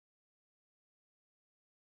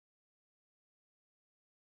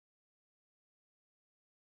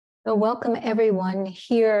So welcome everyone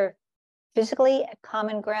here physically at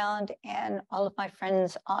Common Ground and all of my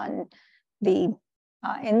friends on the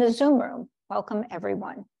in the Zoom room. Welcome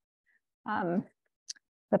everyone.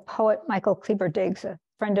 The poet Michael Cleaver Diggs, a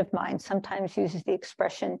friend of mine, sometimes uses the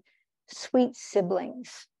expression sweet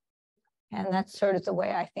siblings. And that's sort of the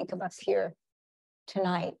way I think of us here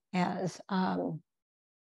tonight as kind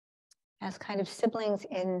of siblings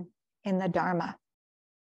in the Dharma.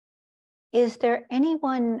 Is there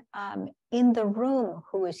anyone in the room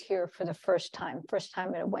who is here for the first time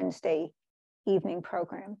at a Wednesday evening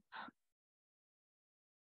program?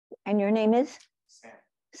 And your name is? Sam.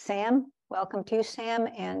 Sam, welcome to you, Sam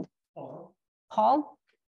and Paul. Paul?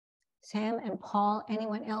 Sam and Paul,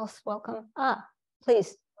 anyone else? Welcome.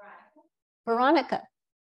 Please. Veronica.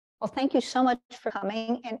 Well, thank you so much for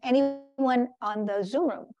coming. And anyone on the Zoom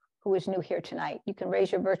room who is new here tonight, you can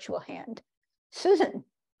raise your virtual hand. Susan.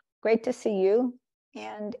 Great to see you.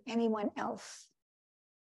 And anyone else?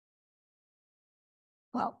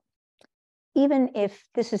 Well, even if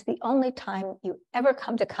this is the only time you ever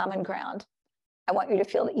come to Common Ground, I want you to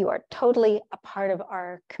feel that you are totally a part of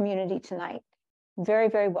our community tonight. Very,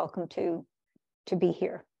 very welcome to be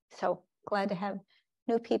here. So glad to have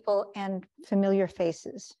new people and familiar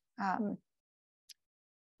faces.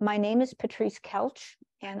 My name is Patrice Koesch,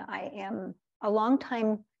 and I am a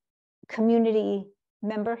longtime community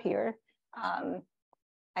member here.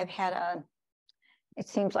 I've had it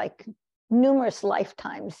seems like numerous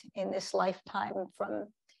lifetimes in this lifetime, from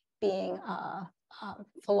being a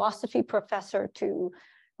philosophy professor to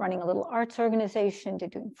running a little arts organization to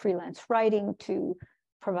doing freelance writing to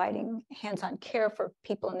providing hands-on care for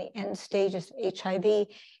people in the end stages of HIV.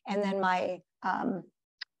 And then my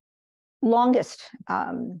longest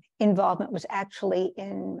involvement was actually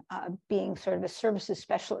in being sort of a services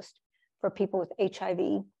specialist for people with HIV.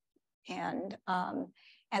 And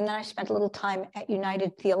then I spent a little time at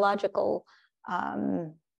United Theological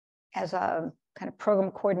as a kind of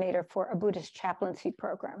program coordinator for a Buddhist chaplaincy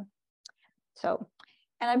program. So,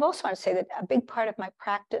 and I've also want to say that a big part of my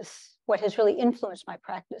practice, what has really influenced my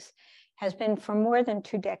practice, has been for more than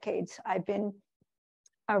 2 decades, I've been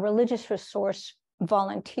a religious resource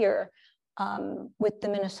volunteer with the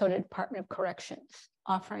Minnesota Department of Corrections,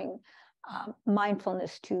 offering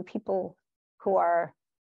mindfulness to people who are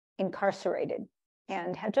incarcerated,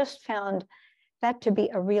 and have just found that to be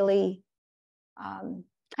a really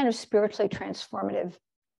kind of spiritually transformative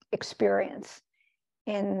experience,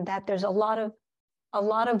 in that there's a lot of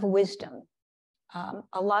wisdom,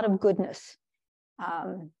 a lot of goodness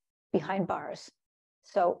behind bars.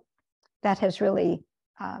 So that has really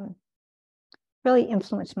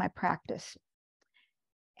influenced my practice.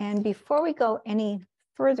 And before we go any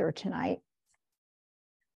further tonight,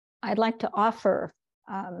 I'd like to offer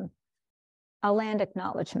a land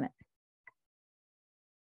acknowledgement.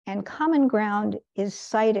 And Common Ground is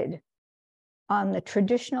sited on the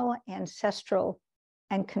traditional, ancestral,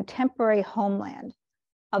 and contemporary homeland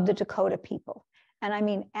of the Dakota people. And I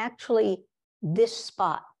mean, actually, this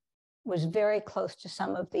spot was very close to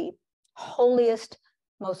some of the holiest,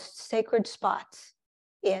 most sacred spots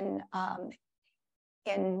in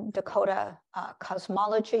Dakota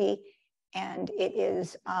cosmology. And it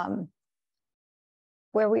is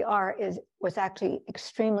where we are was actually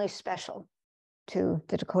extremely special to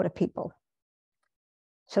the Dakota people.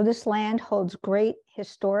 So this land holds great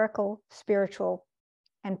historical, spiritual,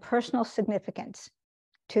 and personal significance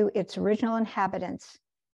to its original inhabitants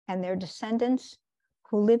and their descendants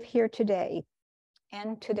who live here today,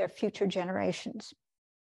 and to their future generations.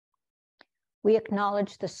 We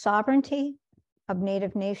acknowledge the sovereignty of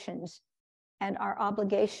Native nations and our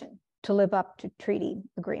obligation to live up to treaty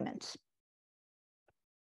agreements.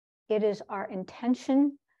 It is our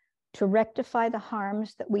intention to rectify the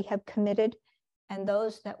harms that we have committed and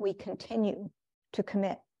those that we continue to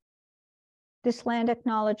commit. This land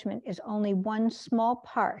acknowledgement is only one small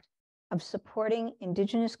part of supporting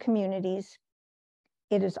Indigenous communities.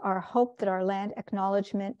 It is our hope that our land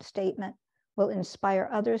acknowledgement statement will inspire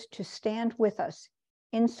others to stand with us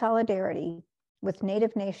in solidarity with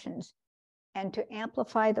Native nations and to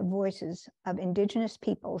amplify the voices of Indigenous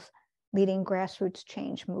peoples leading grassroots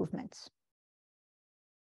change movements.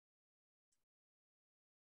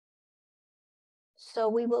 So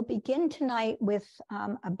we will begin tonight with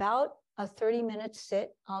about a 30-minute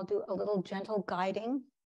sit. I'll do a little gentle guiding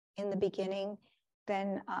in the beginning,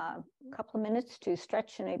 then a couple of minutes to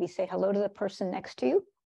stretch and maybe say hello to the person next to you.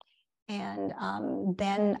 And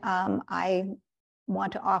then I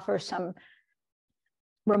want to offer some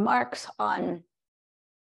remarks on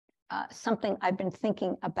something I've been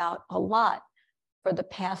thinking about a lot for the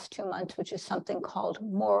past 2 months, which is something called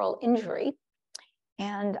moral injury.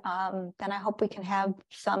 And then I hope we can have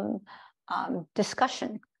some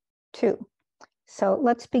discussion too. So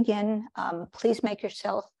let's begin. Please make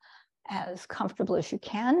yourself as comfortable as you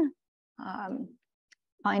can.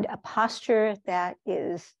 Find a posture that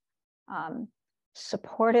is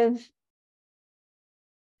supportive.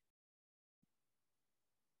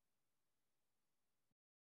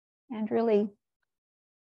 And really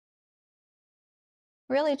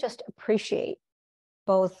just appreciate,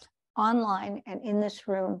 both online and in this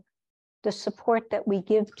room, the support that we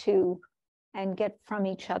give to and get from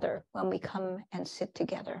each other when we come and sit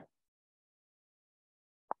together.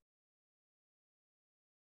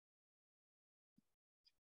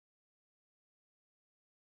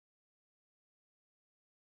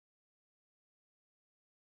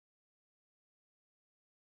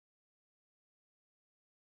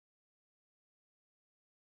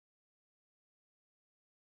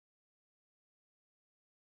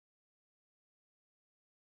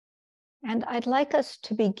 And I'd like us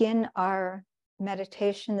to begin our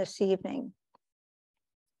meditation this evening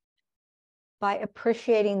by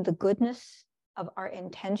appreciating the goodness of our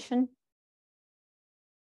intention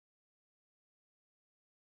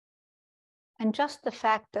and just the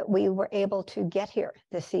fact that we were able to get here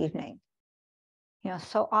this evening. You know,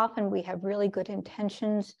 so often we have really good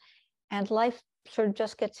intentions and life sort of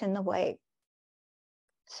just gets in the way.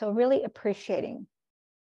 So really appreciating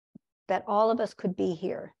that all of us could be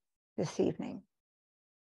here this evening.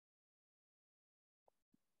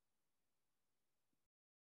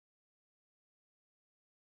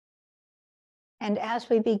 And as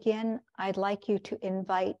we begin, I'd like you to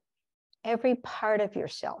invite every part of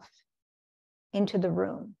yourself into the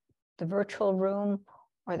room, the virtual room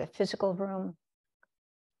or the physical room,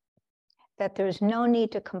 that there's no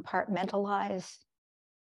need to compartmentalize,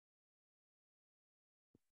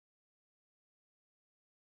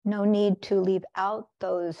 no need to leave out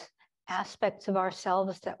those aspects of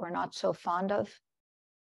ourselves that we're not so fond of,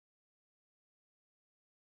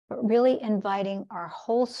 but really inviting our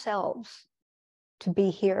whole selves to be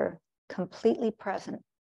here completely present.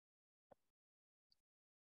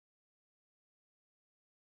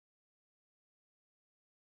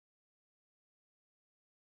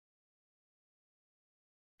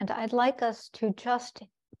 And I'd like us to just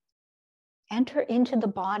enter into the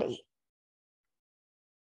body.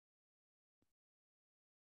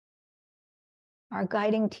 Our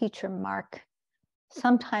guiding teacher, Mark,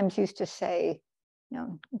 sometimes used to say, you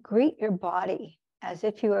know, greet your body as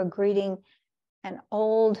if you are greeting an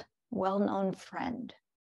old, well-known friend.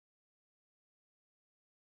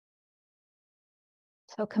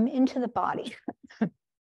 So come into the body.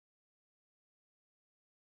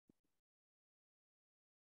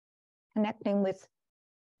 Connecting with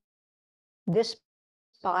this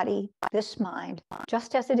body, this mind,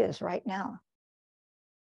 just as it is right now.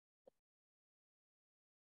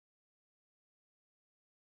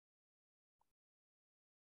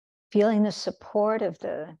 Feeling the support of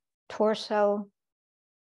the torso.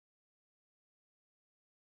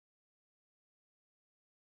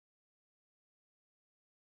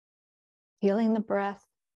 Feeling the breath.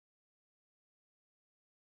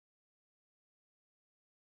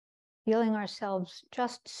 Feeling ourselves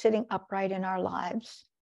just sitting upright in our lives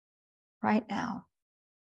right now.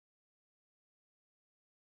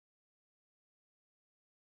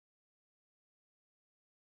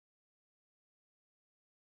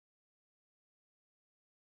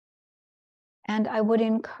 And I would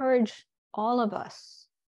encourage all of us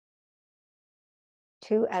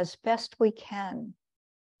to, as best we can,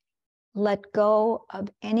 let go of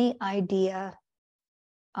any idea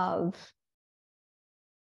of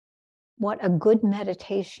what a good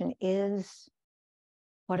meditation is,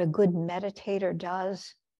 what a good meditator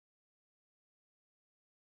does.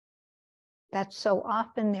 That so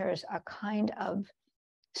often there's a kind of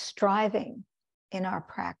striving in our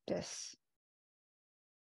practice.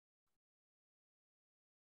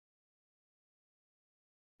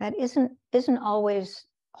 That isn't always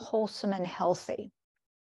wholesome and healthy.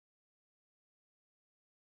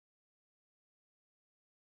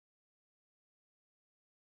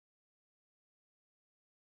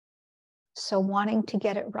 So wanting to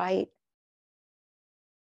get it right,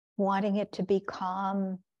 wanting it to be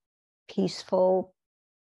calm, peaceful,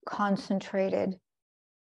 concentrated.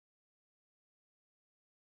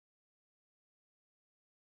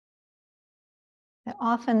 And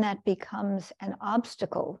often that becomes an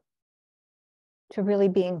obstacle to really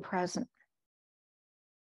being present.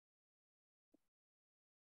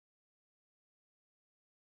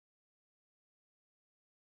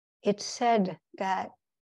 It's said that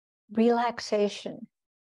relaxation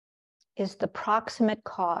is the proximate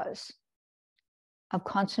cause of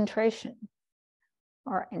concentration.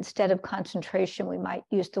 Or instead of concentration, we might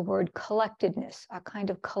use the word collectedness, a kind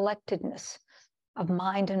of collectedness of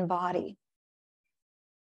mind and body,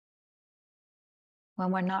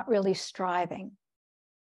 when we're not really striving.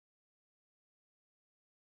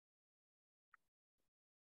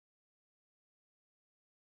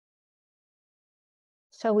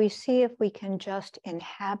 So we see if we can just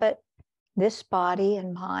inhabit this body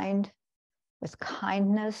and mind with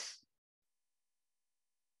kindness,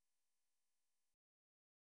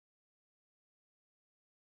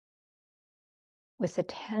 with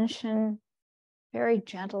attention, very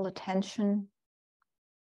gentle attention.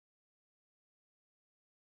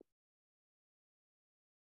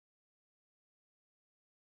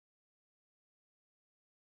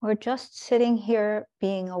 We're just sitting here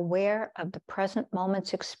being aware of the present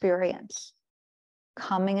moment's experience,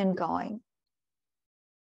 coming and going.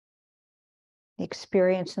 The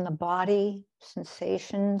experience in the body,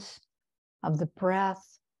 sensations of the breath.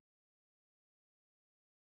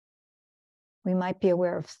 We might be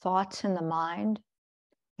aware of thoughts in the mind,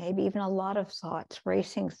 maybe even a lot of thoughts,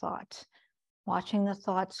 racing thoughts, watching the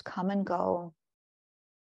thoughts come and go.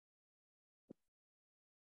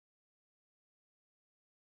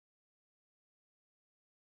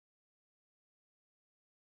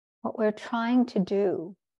 What we're trying to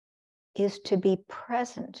do is to be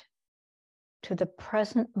present to the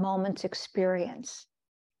present moment's experience,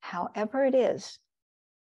 however it is.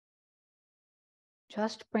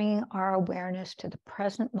 Just bringing our awareness to the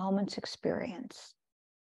present moment's experience.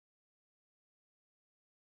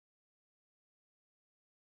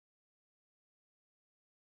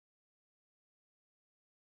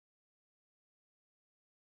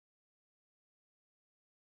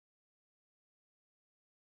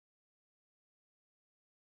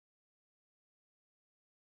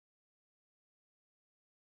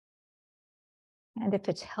 And if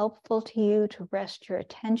it's helpful to you to rest your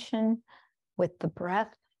attention with the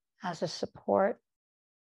breath as a support,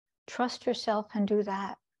 trust yourself and do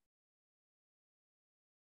that.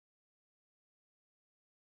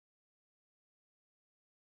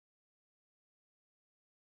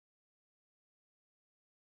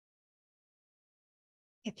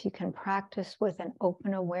 If you can practice with an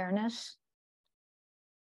open awareness,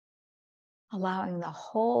 allowing the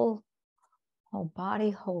whole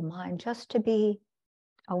body, whole mind just to be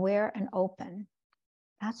aware and open,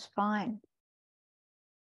 that's fine.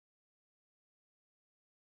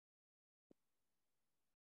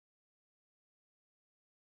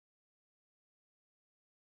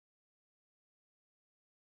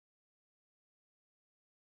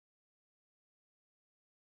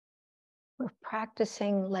 We're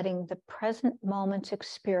practicing letting the present moment's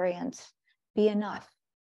experience be enough.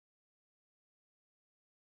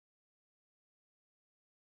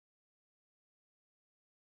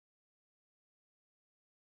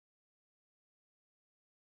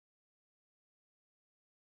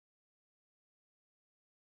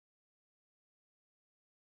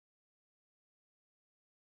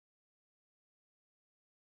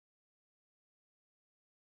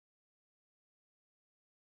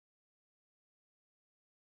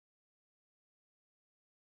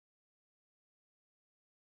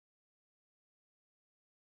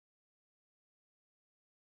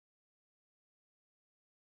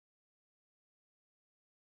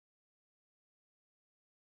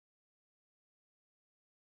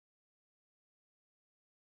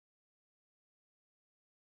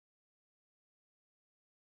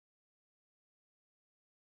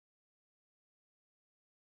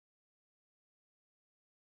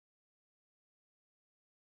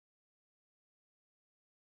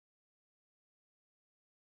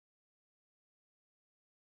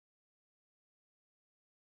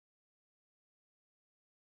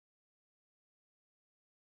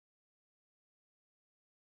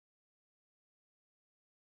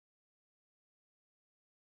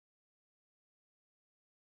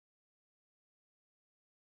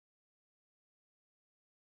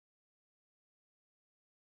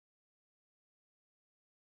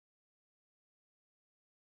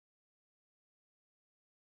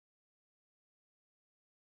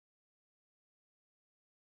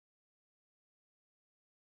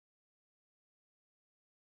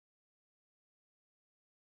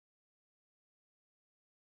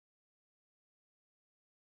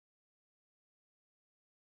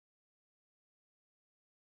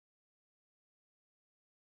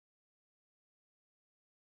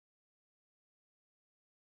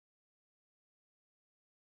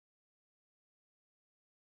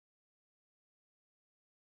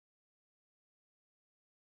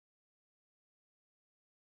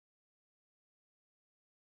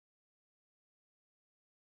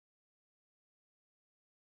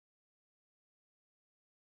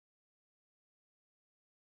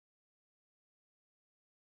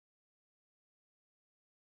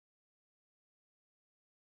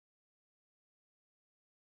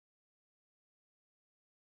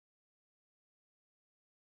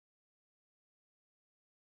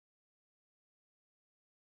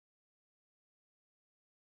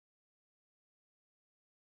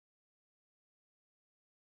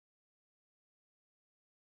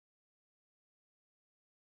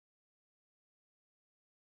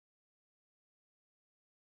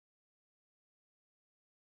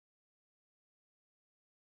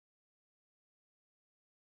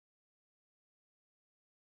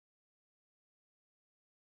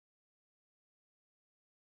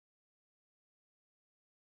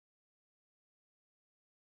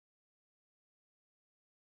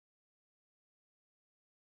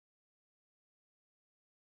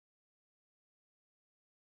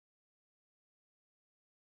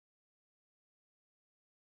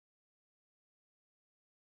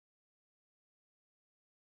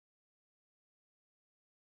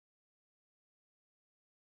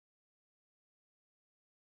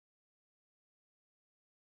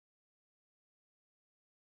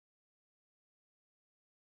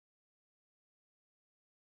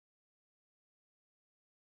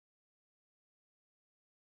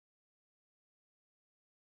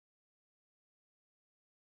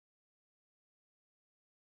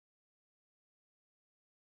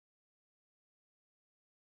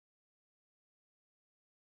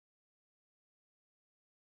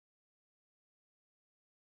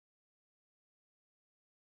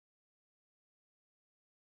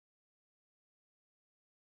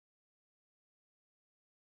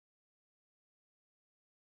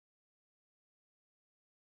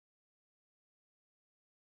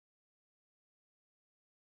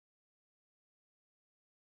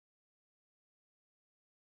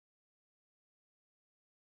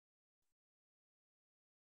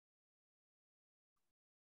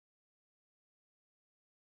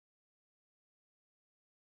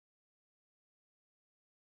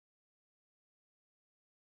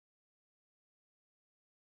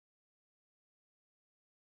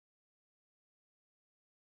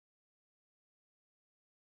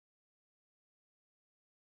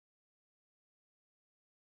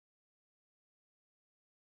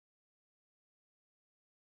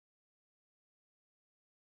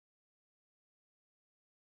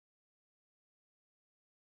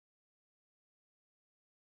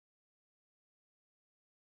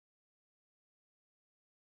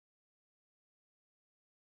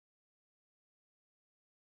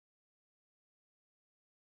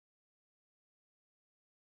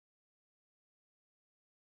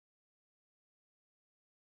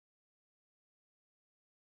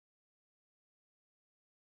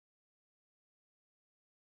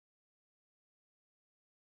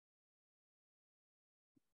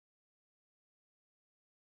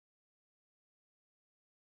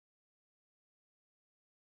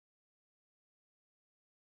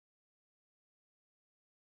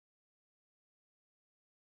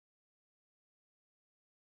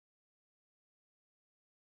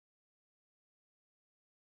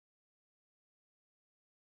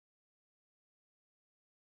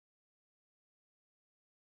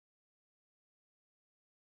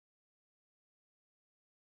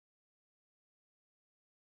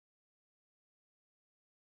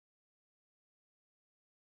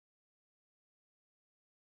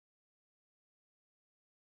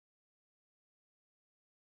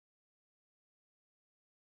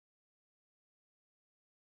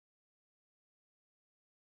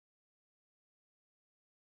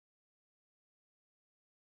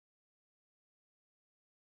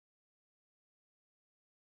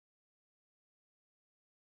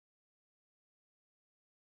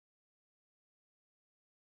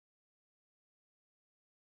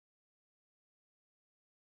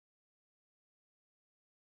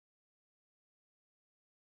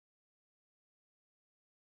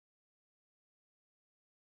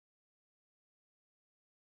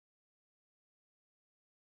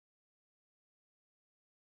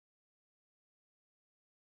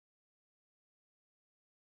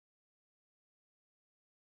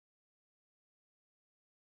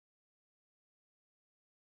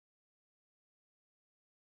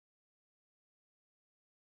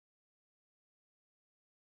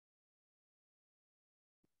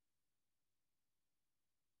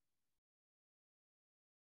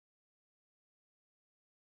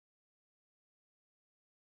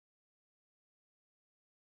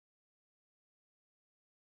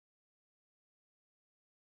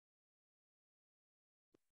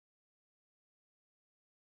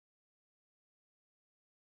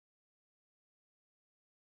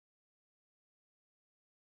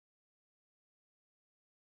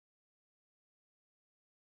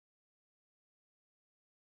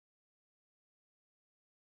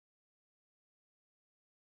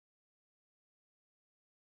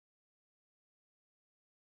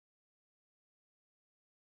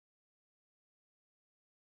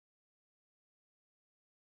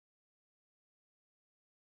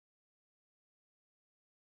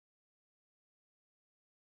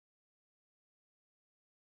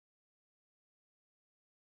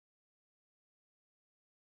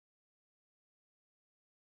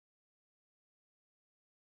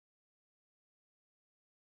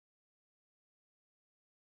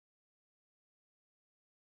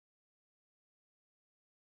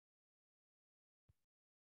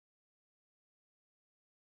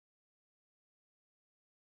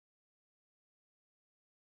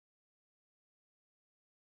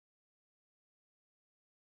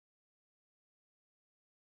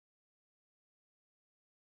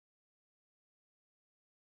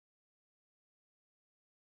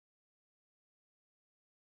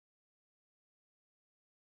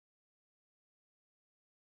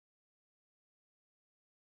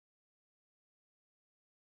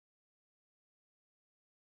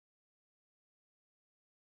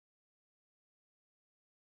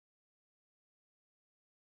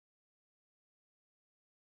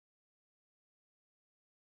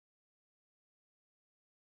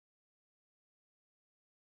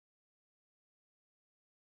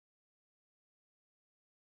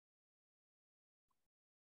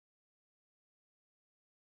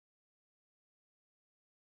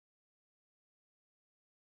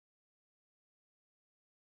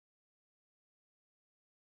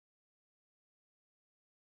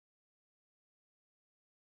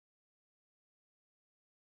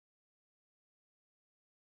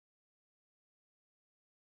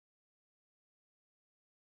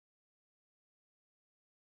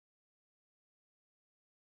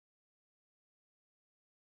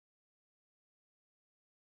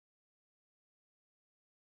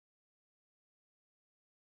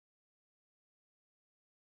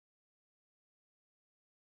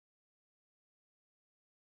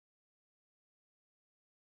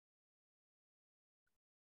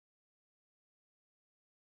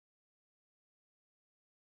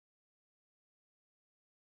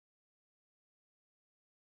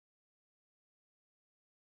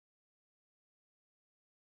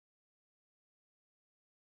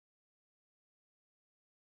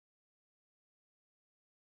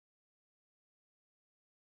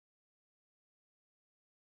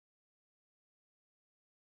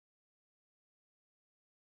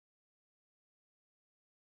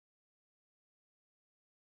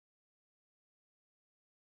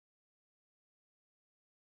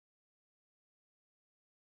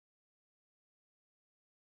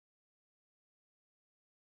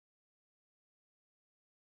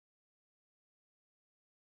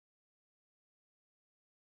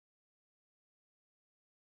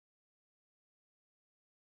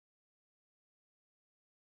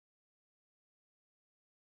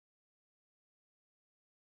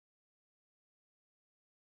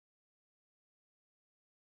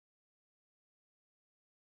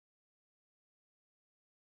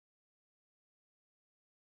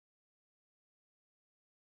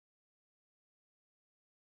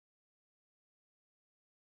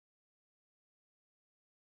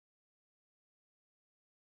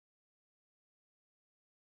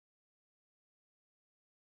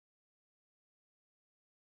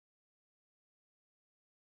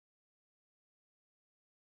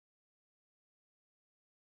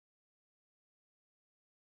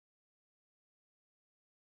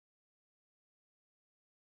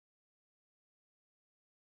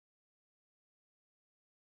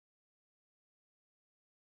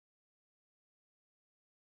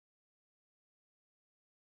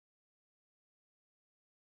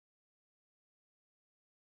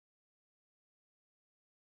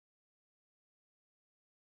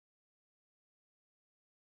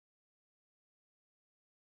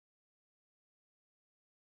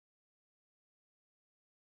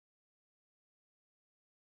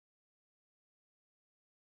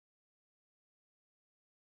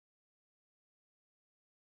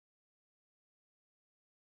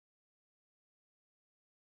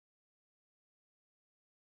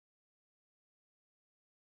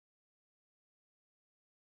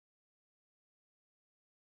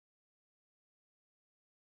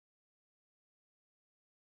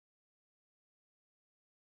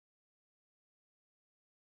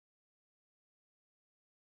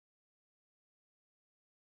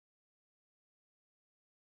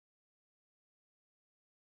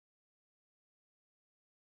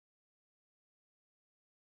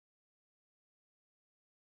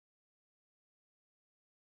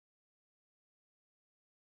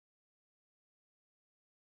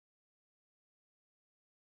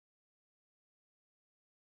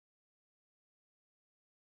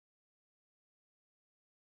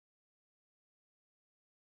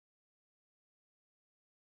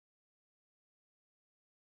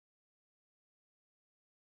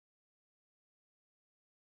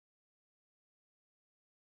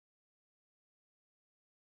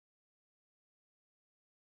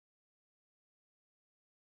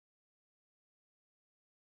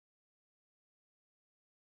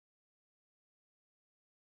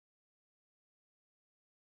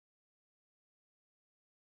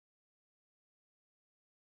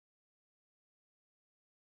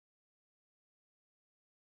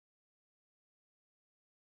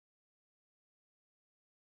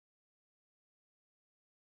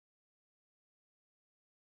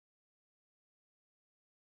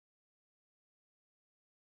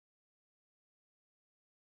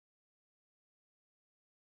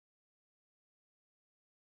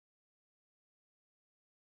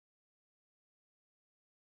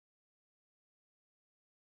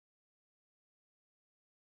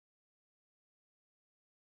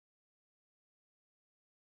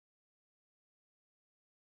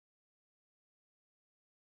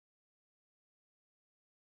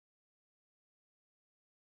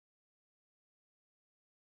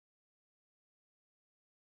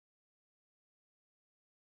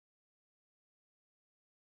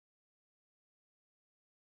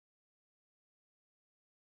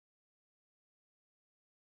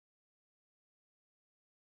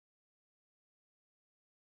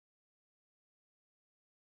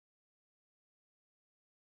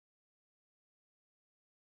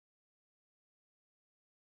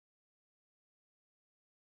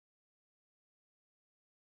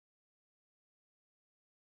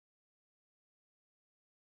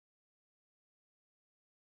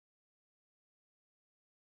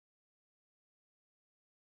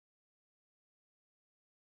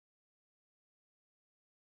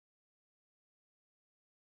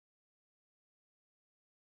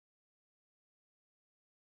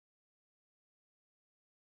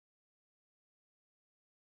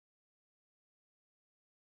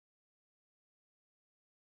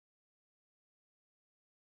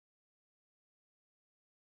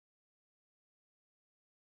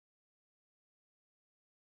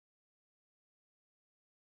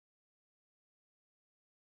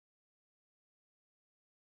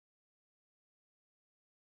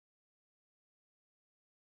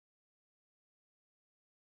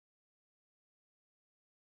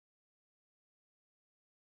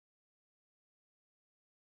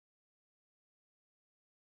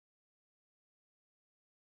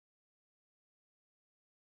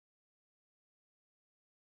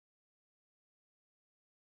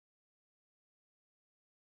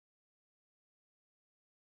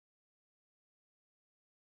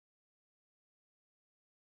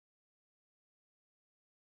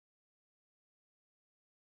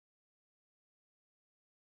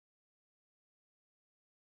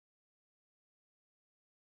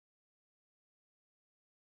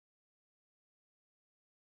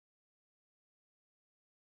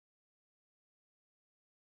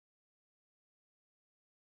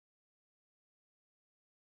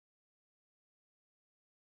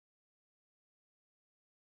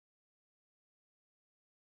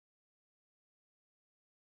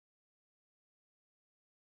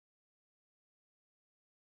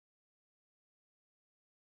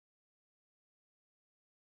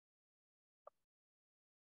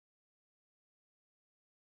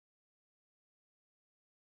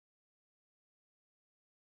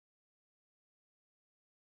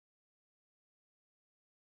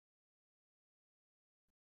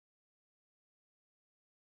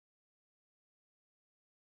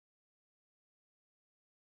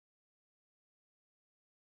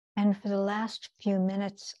 And for the last few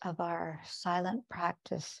minutes of our silent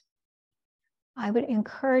practice, I would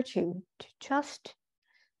encourage you to just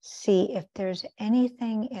see if there's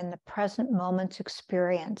anything in the present moment's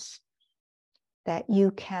experience that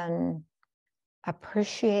you can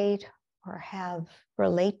appreciate or have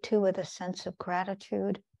relate to with a sense of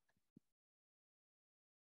gratitude.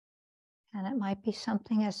 And it might be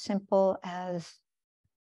something as simple as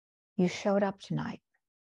you showed up tonight.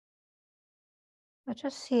 But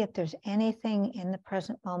just see if there's anything in the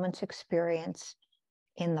present moment's experience,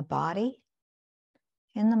 in the body,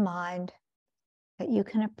 in the mind, that you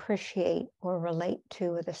can appreciate or relate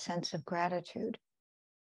to with a sense of gratitude.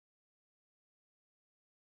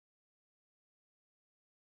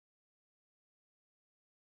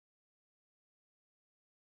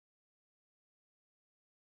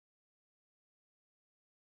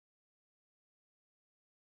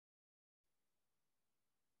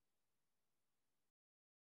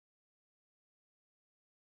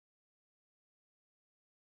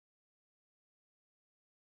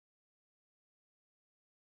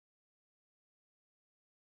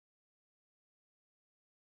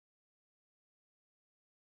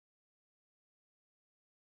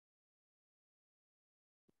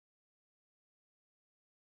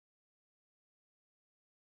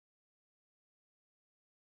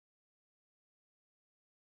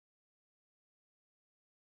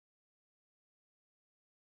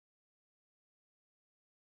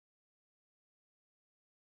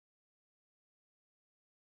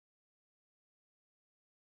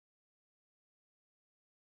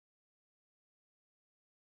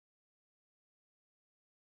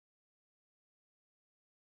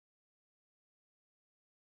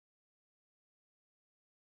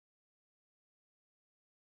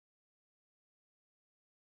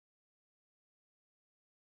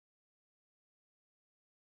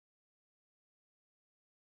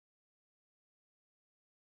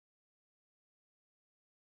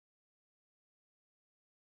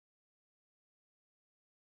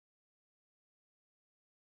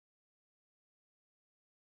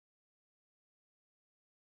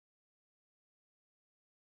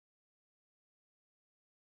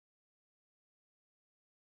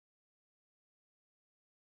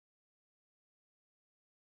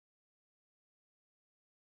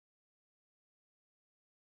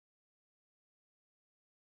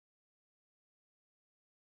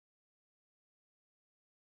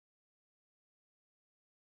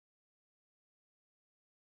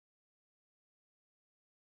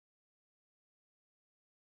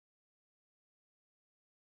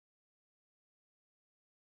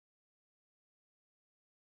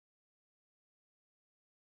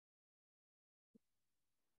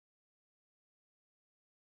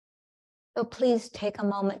 So please take a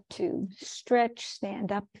moment to stretch,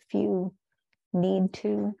 stand up if you need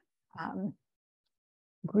to.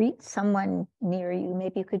 Greet someone near you.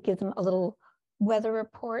 Maybe you could give them a little weather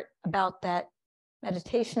report about that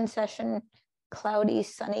meditation session. Cloudy,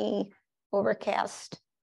 sunny, overcast.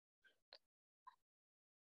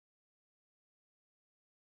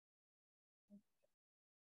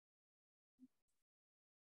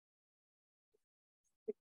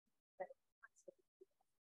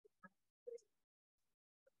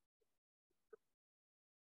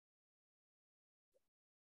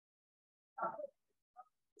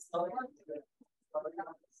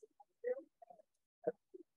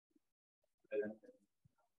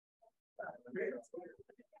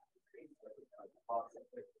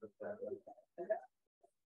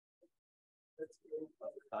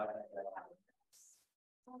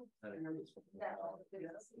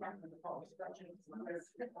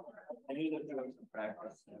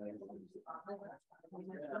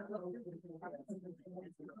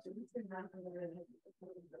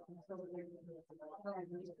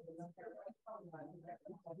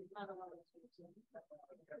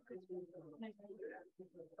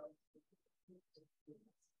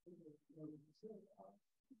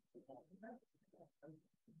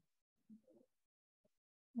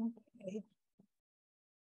 Okay.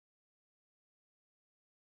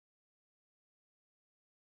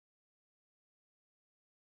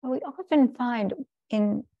 We often find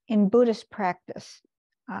in Buddhist practice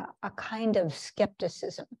a kind of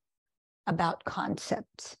skepticism about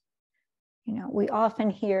concepts. You know, we often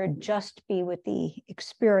hear just be with the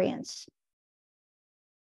experience.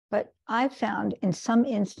 But I've found in some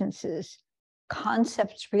instances,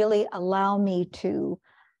 concepts really allow me to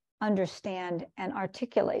understand and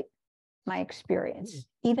articulate my experience,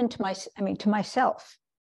 even to myself.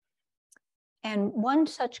 And one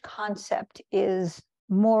such concept is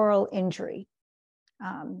moral injury.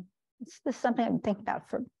 This is something I've been thinking about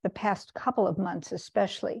for the past couple of months,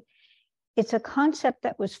 especially. It's a concept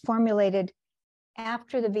that was formulated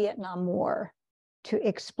after the Vietnam War to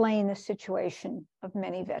explain the situation of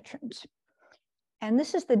many veterans. And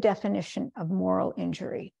this is the definition of moral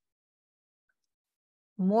injury.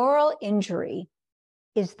 Moral injury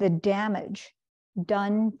is the damage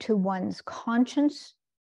done to one's conscience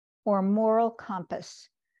or moral compass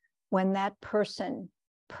when that person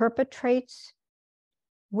perpetrates,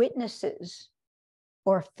 witnesses,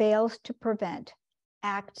 or fails to prevent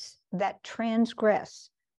acts that transgress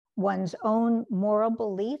one's own moral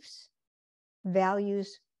beliefs,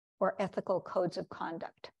 values, or ethical codes of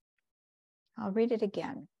conduct. I'll read it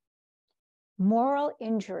again. Moral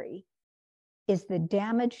injury is the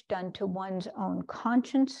damage done to one's own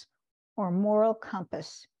conscience or moral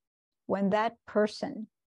compass when that person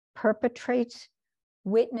perpetrates,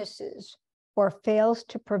 witnesses, or fails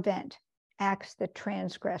to prevent acts that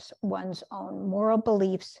transgress one's own moral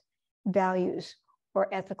beliefs, values,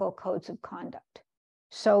 or ethical codes of conduct.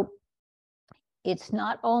 So it's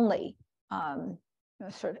not only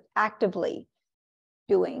sort of actively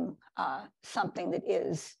doing something that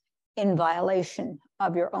is in violation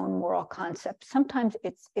of your own moral concept. Sometimes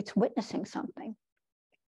it's witnessing something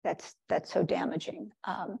that's so damaging,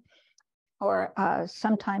 or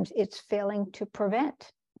sometimes it's failing to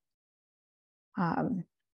prevent.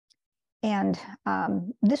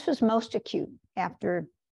 This was most acute after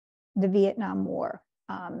the Vietnam War.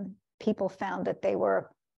 People found that they were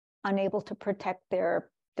unable to protect their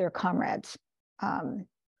comrades.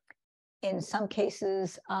 In some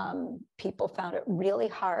cases, people found it really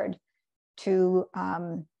hard to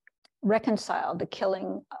reconcile the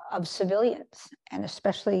killing of civilians, and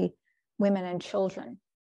especially women and children.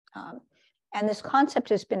 And this concept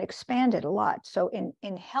has been expanded a lot. So in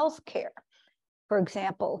healthcare, for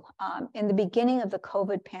example, in the beginning of the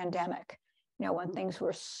COVID pandemic, when things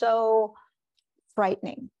were so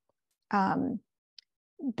frightening,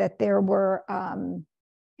 that there were,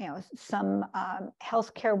 some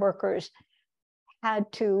healthcare workers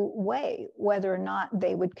had to weigh whether or not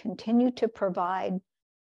they would continue to provide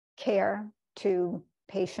care to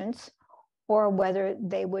patients or whether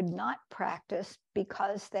they would not practice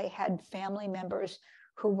because they had family members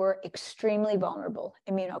who were extremely vulnerable,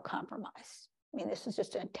 immunocompromised. I mean, this is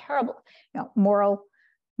just a terrible, moral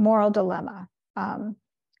dilemma.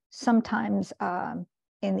 Sometimes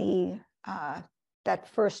in the that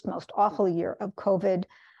first most awful year of COVID,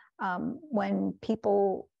 when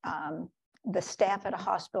people, the staff at a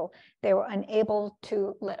hospital, they were unable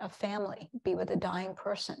to let a family be with a dying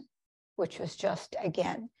person, which was just,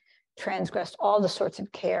 again, transgressed all the sorts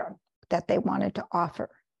of care that they wanted to offer.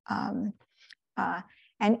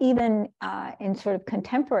 And even in sort of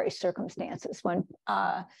contemporary circumstances, when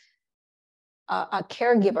a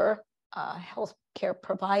caregiver, a healthcare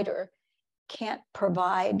provider, can't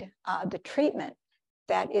provide the treatment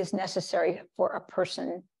that is necessary for a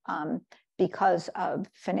person because of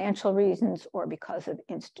financial reasons or because of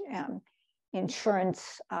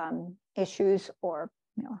insurance issues, or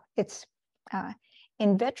it's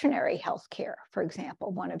in veterinary healthcare, for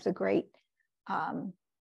example, one of the great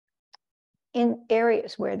in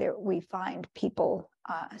areas where we find people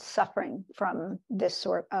suffering from this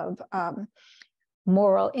sort of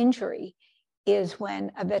moral injury is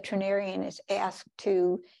when a veterinarian is asked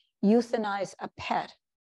to euthanize a pet,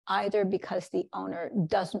 either because the owner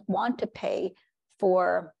doesn't want to pay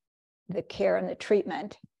for the care and the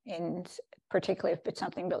treatment, particularly if it's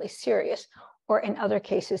something really serious, or in other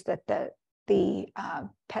cases that the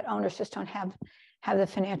pet owners just don't have the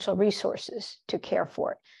financial resources to care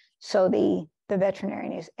for it. So the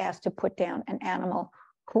veterinarian is asked to put down an animal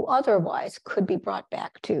who otherwise could be brought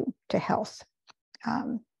back to health.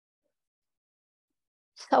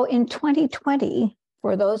 So in 2020,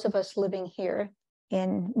 for those of us living here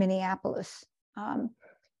in Minneapolis,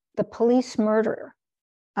 the police murder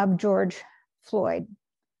of George Floyd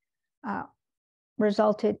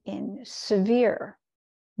resulted in severe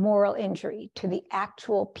moral injury to the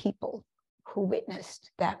actual people who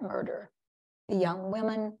witnessed that murder. The young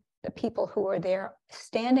women, the people who were there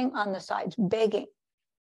standing on the sides, begging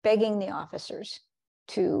the officers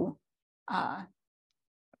to,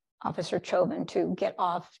 Officer Chauvin, to get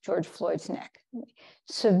off George Floyd's neck.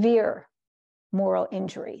 Severe moral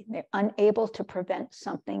injury. They're unable to prevent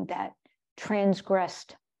something that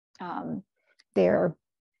transgressed their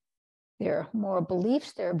moral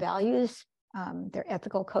beliefs, their values, their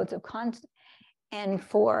ethical codes of conduct. And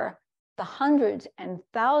for the hundreds and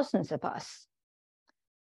thousands of us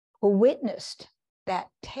who witnessed that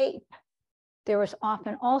tape, there was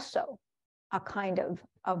often also a kind of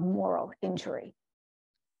moral injury,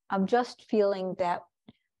 of just feeling that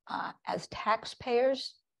as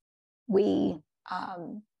taxpayers, we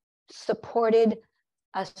supported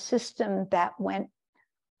a system that went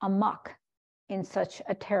amok in such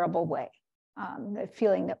a terrible way. The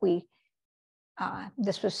feeling that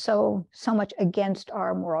this was so much against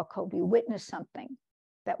our moral code. We witnessed something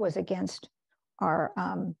that was against our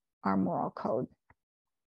moral code.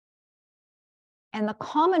 And the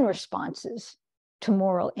common responses to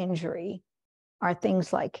moral injury are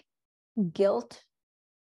things like guilt,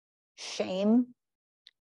 shame,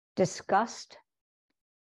 disgust,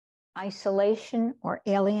 isolation or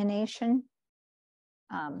alienation,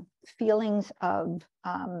 feelings of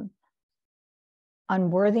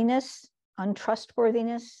unworthiness,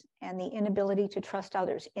 untrustworthiness, and the inability to trust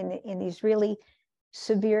others in these really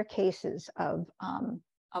severe cases of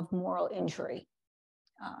moral injury.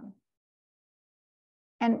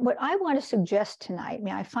 And what I want to suggest tonight, I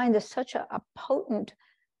mean, I find this such a potent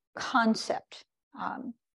concept,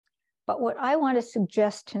 but what I want to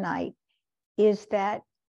suggest tonight is that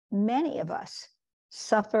many of us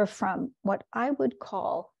suffer from what I would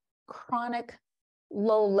call chronic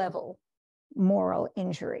low-level moral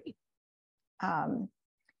injury,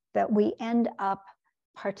 that we end up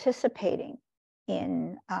participating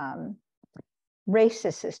in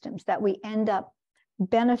racist systems, that we end up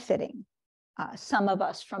benefiting, some of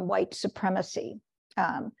us, from white supremacy.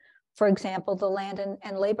 For example, the land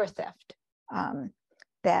and labor theft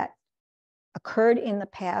that occurred in the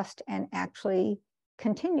past and actually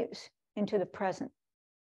continues into the present.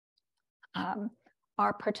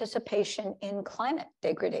 Our participation in climate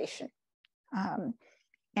degradation and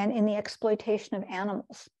in the exploitation of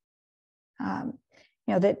animals. You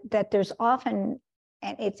know, that there's often,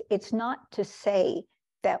 and it's not to say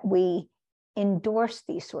that we endorse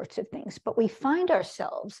these sorts of things, but we find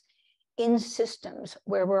ourselves in systems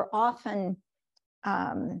where we're often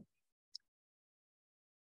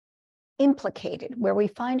implicated, where we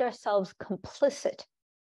find ourselves complicit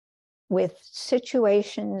with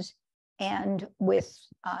situations and with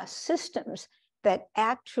systems that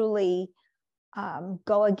actually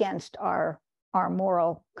go against our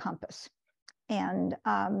moral compass. And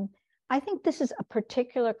I think this is a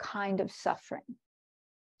particular kind of suffering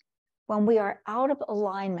when we are out of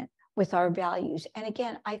alignment with our values. And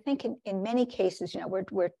again, I think in many cases, you know,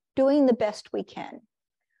 we're doing the best we can,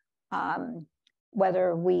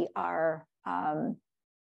 whether we are,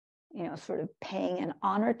 you know, sort of paying an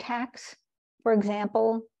honor tax, for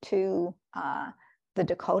example, to the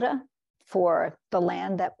Dakota for the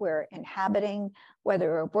land that we're inhabiting, whether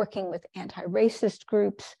we're working with anti-racist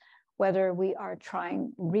groups, whether we are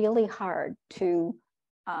trying really hard to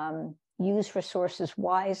use resources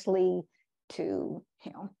wisely, to,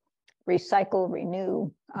 you know, recycle,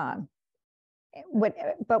 renew,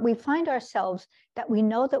 but we find ourselves that we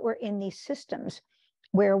know that we're in these systems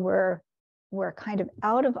where we're kind of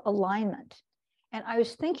out of alignment. And I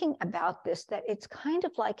was thinking about this, that it's kind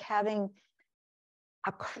of like having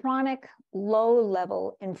a chronic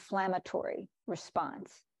low-level inflammatory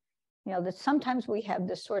response. You know, that sometimes we have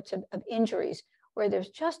the sorts of injuries where there's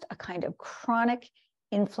just a kind of chronic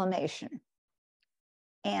inflammation.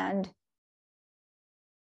 And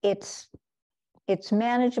it's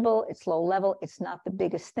manageable, it's low level, it's not the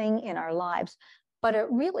biggest thing in our lives, but it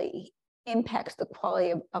really impacts the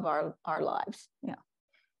quality of our lives. You know,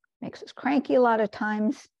 makes us cranky a lot of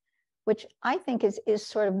times, which I think is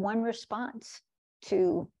sort of one response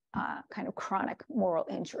to kind of chronic moral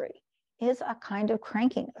injury, is a kind of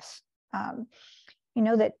crankiness. You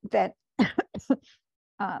know, that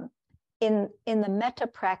in the metta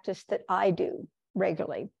practice that I do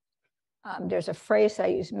regularly, there's a phrase I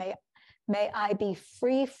use: may I be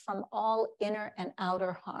free from all inner and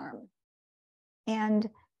outer harm. And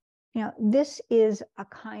you know, this is a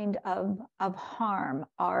kind of harm,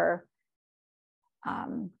 our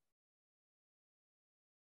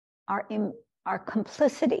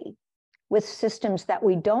complicity with systems that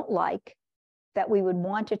we don't like, that we would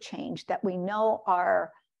want to change, that we know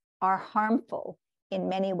are harmful in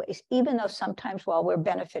many ways, even though sometimes while we're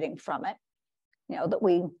benefiting from it, you know, that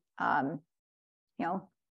we, you know,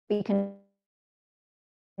 we can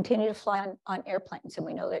continue to fly on airplanes, and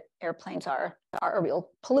we know that airplanes are a real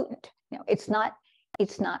pollutant. You know, it's not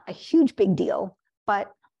a huge big deal,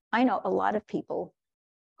 but I know a lot of people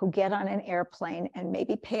who get on an airplane and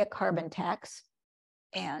maybe pay a carbon tax,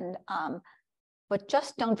 and but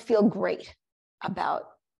just don't feel great about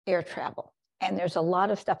air travel. And there's a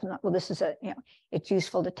lot of stuff. Well, this is you know, it's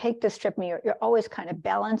useful to take this trip. I mean, you're always kind of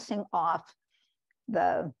balancing off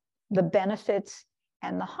the benefits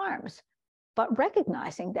and the harms, but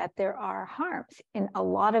recognizing that there are harms in a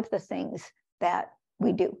lot of the things that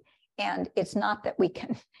we do. And it's not that we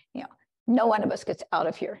can, you know, No one of us gets out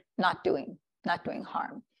of here not doing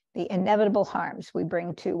harm. The inevitable harms we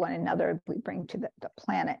bring to one another, we bring to the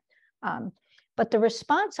planet. But the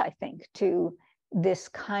response, I think, to this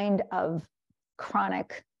kind of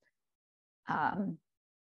chronic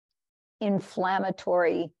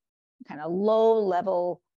inflammatory, kind of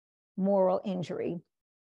low-level moral injury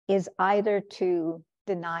is either to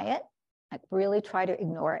deny it, like really try to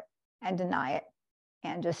ignore it and deny it,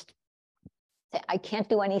 and just say, I can't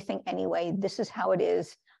do anything anyway. This is how it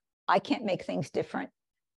is. I can't make things different.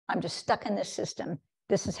 I'm just stuck in this system.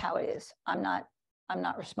 This is how it is. I'm not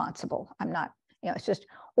responsible. I'm not, it's just,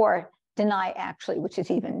 or deny actually, which is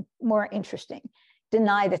even more interesting,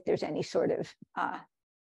 deny that there's any sort of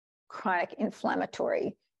chronic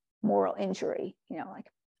inflammatory moral injury, like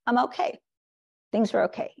I'm okay. Things are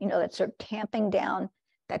okay. That sort of tamping down,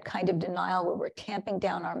 that kind of denial where we're tamping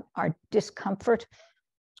down our discomfort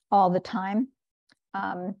all the time.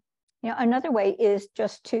 Another way is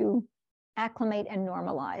just to acclimate and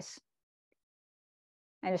normalize.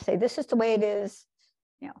 And to say, this is the way it is,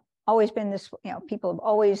 always been this, people have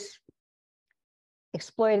always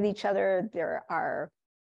exploited each other. There are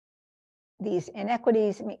these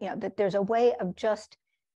inequities, that there's a way of just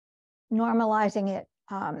normalizing it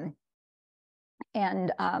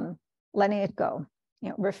and letting it go,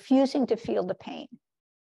 refusing to feel the pain,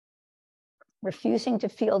 refusing to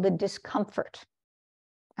feel the discomfort.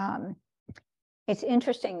 It's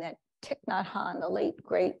interesting that Thich Nhat Hanh, the late,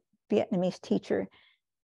 great Vietnamese teacher,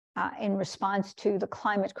 in response to the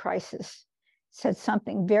climate crisis, said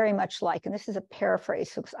something very much like, and this is a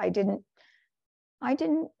paraphrase, because I didn't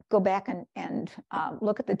go back and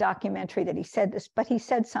look at the documentary that he said this, but he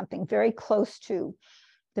said something very close to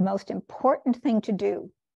the most important thing to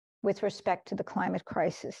do with respect to the climate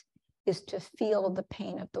crisis is to feel the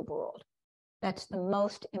pain of the world. That's the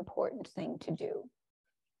most important thing to do.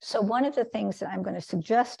 So one of the things that I'm going to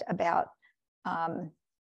suggest about,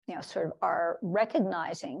 sort of our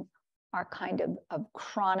recognizing our kind of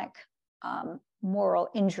chronic moral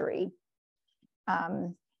injury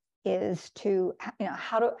is to,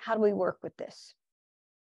 how do we work with this?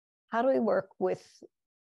 How do we work with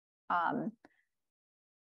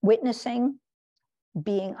witnessing,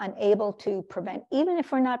 being unable to prevent, even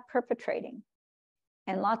if we're not perpetrating?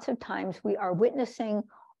 And lots of times we are witnessing,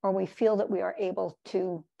 or we feel that we are able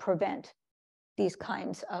to prevent these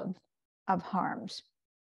kinds of harms.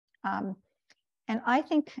 And I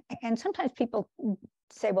think, and sometimes people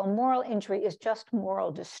say, well, moral injury is just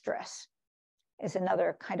moral distress, is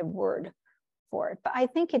another kind of word for it. But I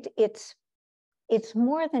think it's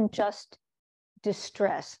more than just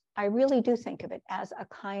distress. I really do think of it as a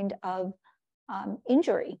kind of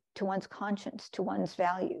injury to one's conscience, to one's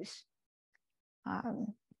values.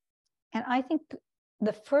 And I think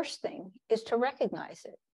the first thing is to recognize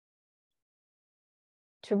it,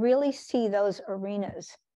 to really see those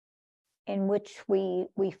arenas in which we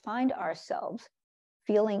find ourselves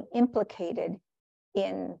feeling implicated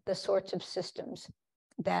in the sorts of systems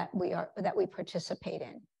that we participate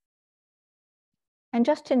in. And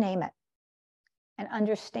just to name it and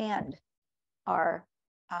understand our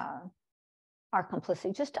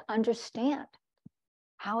complicity, just to understand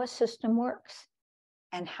how a system works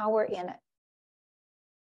and how we're in it.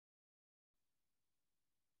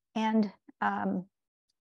 And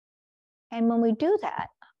when we do that,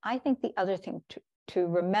 I think the other thing to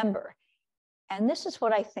remember, and this is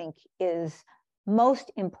what I think is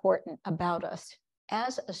most important about us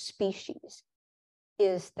as a species,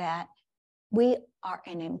 is that we are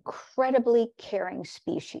an incredibly caring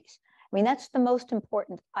species. I mean, that's the most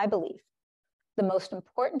important, I believe. The most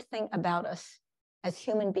important thing about us as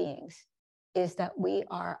human beings is that we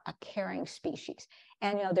are a caring species.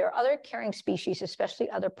 And there are other caring species, especially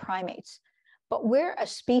other primates, but we're a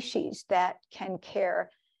species that can care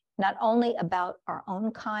not only about our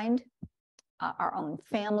own kind, our own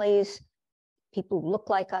families, people who look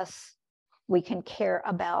like us. We can care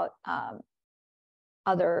about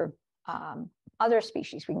other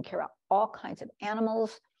species. We can care about all kinds of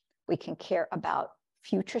animals. We can care about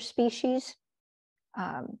future species,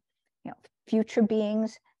 future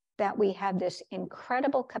beings, that we have this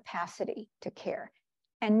incredible capacity to care.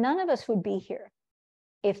 And none of us would be here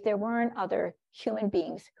if there weren't other human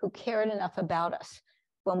beings who cared enough about us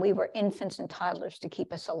when we were infants and toddlers to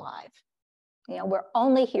keep us alive. We're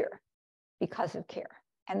only here because of care.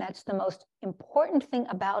 And that's the most important thing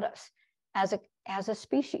about us as a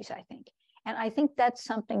species, I think. And I think that's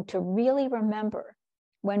something to really remember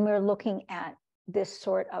when we're looking at this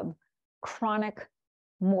sort of chronic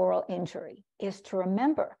moral injury, is to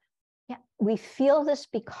remember, we feel this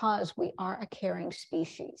because we are a caring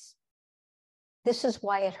species. This is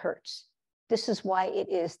why it hurts. This is why it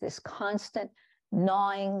is this constant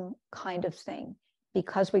gnawing kind of thing,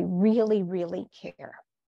 because we really, really care.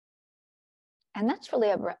 And that's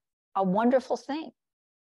really a wonderful thing,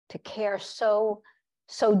 to care so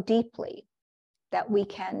deeply that we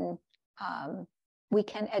can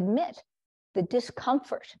admit the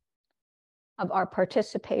discomfort of our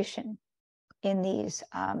participation in these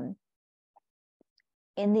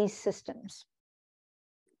systems.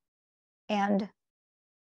 And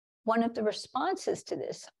one of the responses to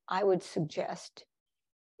this, I would suggest,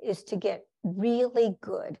 is to get really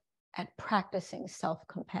good at practicing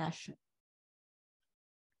self-compassion.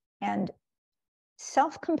 And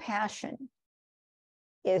self-compassion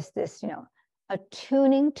is this,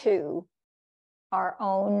 attuning to our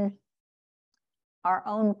own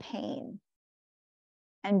pain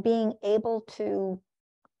and being able to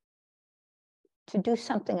do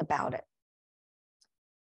something about it.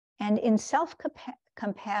 And in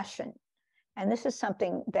self-compassion, and this is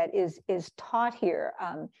something that is taught here,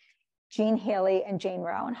 Jean Haley and Jane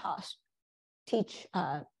Rouwenhouse teach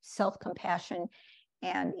self-compassion.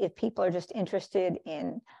 And if people are just interested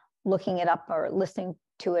in looking it up or listening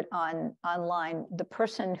to it online, the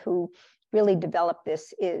person who really developed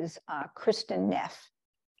this is Kristen Neff.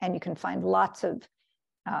 And you can find lots of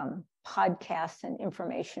podcasts and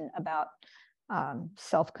information about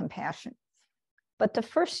self-compassion. But the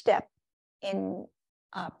first step in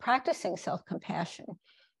practicing self-compassion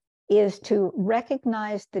is to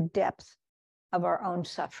recognize the depth of our own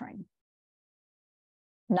suffering,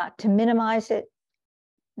 not to minimize it,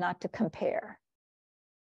 not to compare,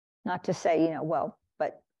 not to say, well,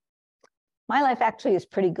 but my life actually is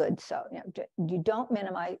pretty good. So, you don't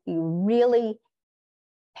minimize, you really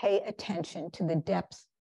pay attention to the depth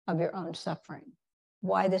of your own suffering,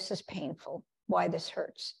 why this is painful, why this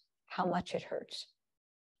hurts, how much it hurts.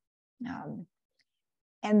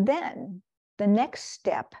 And then the next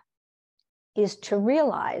step is to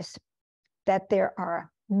realize that there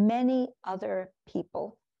are many other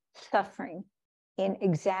people suffering in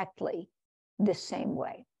exactly the same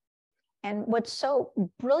way. And what's so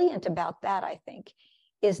brilliant about that, I think,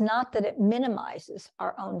 is not that it minimizes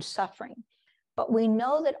our own suffering, but we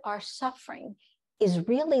know that our suffering is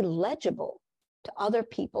really legible to other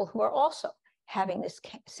people who are also having this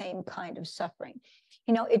same kind of suffering.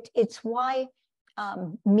 It's why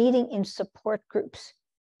meeting in support groups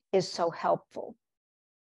is so helpful,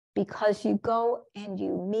 because you go and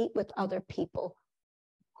you meet with other people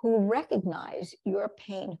who recognize your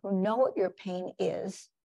pain, who know what your pain is,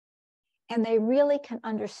 and they really can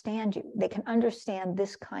understand you. They can understand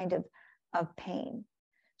this kind of pain.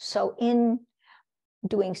 So in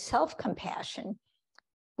doing self-compassion,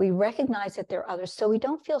 we recognize that there are others, so we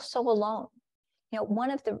don't feel so alone.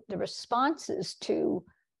 One of the responses to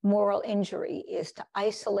moral injury is to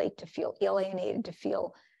isolate, to feel alienated, to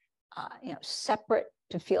feel separate,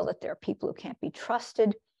 to feel that there are people who can't be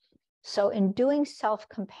trusted. So in doing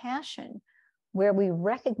self-compassion, where we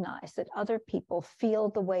recognize that other people feel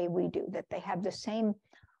the way we do, that they have the same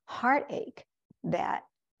heartache, that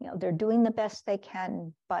they're doing the best they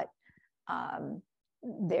can, but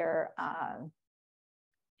they're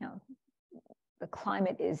the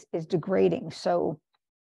climate is degrading so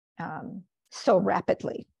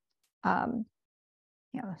rapidly.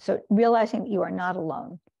 So realizing that you are not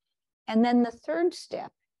alone. And then the third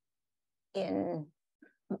step in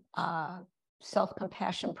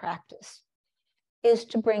self-compassion practice is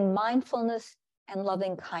to bring mindfulness and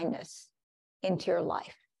loving kindness into your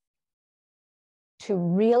life, to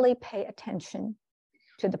really pay attention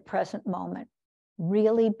to the present moment,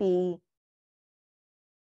 really be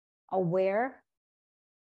aware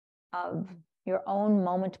of your own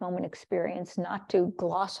moment-to-moment experience, not to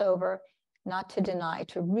gloss over, not to deny,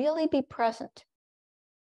 to really be present,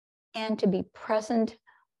 and to be present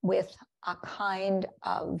with a kind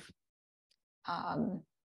of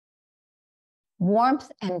warmth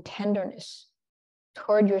and tenderness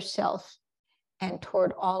toward yourself and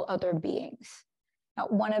toward all other beings. Now,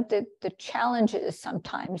 one of the challenges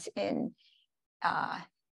sometimes in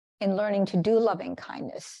learning to do loving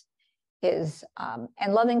kindness is,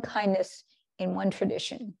 and loving kindness in one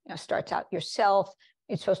tradition starts out yourself.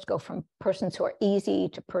 It's supposed to go from persons who are easy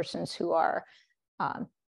to persons who are,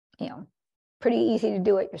 pretty easy to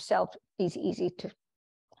do it yourself, easy to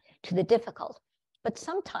the difficult. But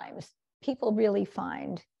sometimes people really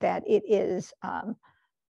find that it is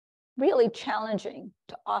really challenging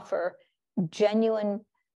to offer genuine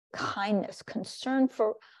kindness, concern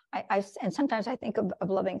for, and sometimes I think of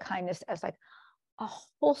loving kindness as like a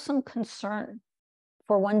wholesome concern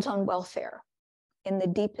for one's own welfare in the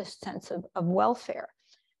deepest sense of welfare.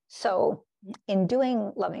 So in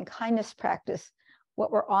doing loving kindness practice,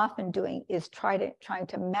 what we're often doing is trying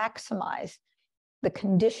to maximize the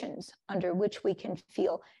conditions under which we can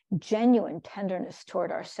feel genuine tenderness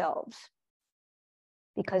toward ourselves.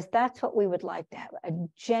 Because that's what we would like to have, a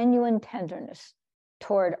genuine tenderness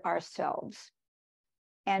toward ourselves.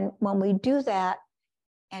 And when we do that,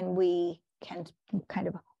 and we can kind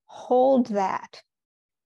of hold that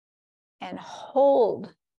and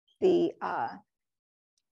hold the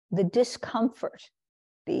discomfort,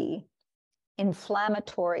 the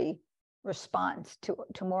inflammatory response to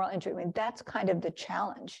moral injury. I mean, that's kind of the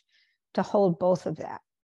challenge, to hold both of that.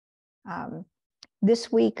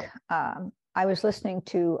 This week, I was listening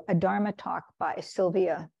to a Dharma talk by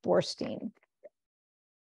Sylvia Boorstein.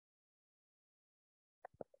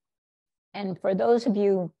 And for those of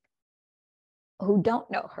you who don't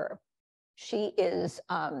know her, she is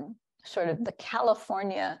sort of the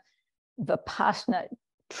California Vipassana,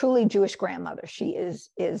 truly Jewish grandmother. She is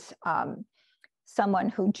someone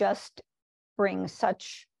who just brings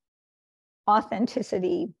such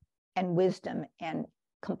authenticity and wisdom and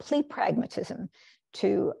complete pragmatism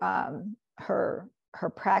to her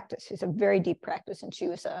practice. She's a very deep practice, and she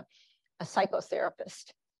was a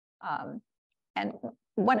psychotherapist. And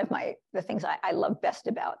one of the things I love best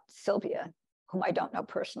about Sylvia, whom I don't know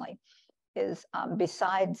personally, is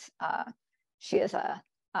besides she is a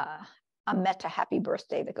metta happy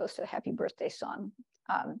birthday that goes to the happy birthday song.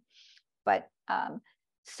 But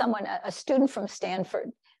someone, a student from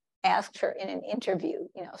Stanford, asked her in an interview,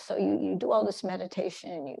 so you do all this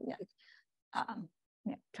meditation and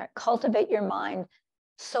you try to cultivate your mind.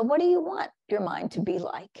 So what do you want your mind to be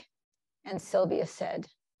like? And Sylvia said,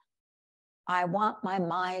 I want my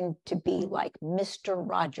mind to be like Mr.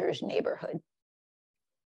 Rogers' Neighborhood.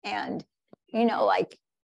 And, like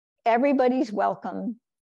everybody's welcome.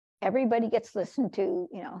 Everybody gets listened to,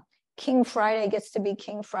 King Friday gets to be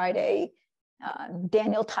King Friday.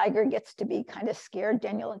 Daniel Tiger gets to be kind of scared.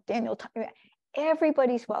 Daniel Tiger,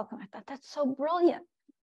 everybody's welcome. I thought that's so brilliant.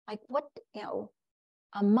 Like what,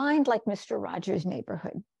 a mind like Mr. Rogers'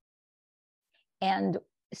 Neighborhood. And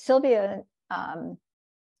Sylvia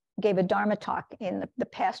gave a Dharma talk in the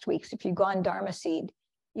past weeks. If you go on Dharma Seed,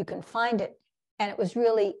 you can find it. And it was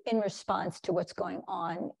really in response to what's going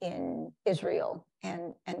on in Israel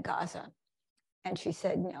and Gaza. And she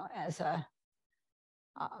said,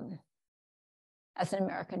 as an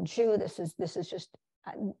American Jew, this is just,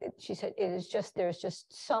 she said, there's just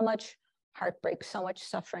so much heartbreak, so much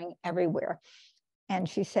suffering everywhere. And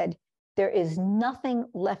she said, there is nothing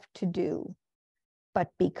left to do but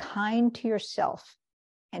be kind to yourself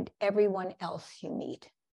and everyone else you meet.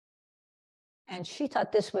 And she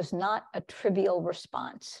thought this was not a trivial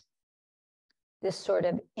response, this sort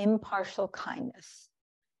of impartial kindness.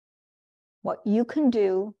 What you can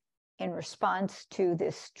do in response to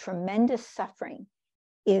this tremendous suffering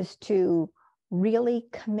is to really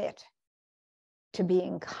commit to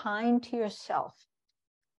being kind to yourself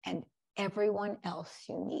and everyone else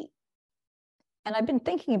you meet. And I've been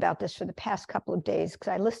thinking about this for the past couple of days because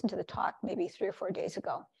I listened to the talk maybe 3 or 4 days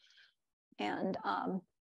ago. And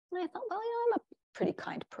I thought, well, I'm a pretty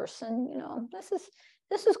kind person.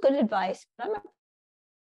 This is good advice, but I'm a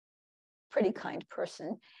pretty kind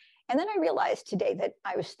person. And then I realized today that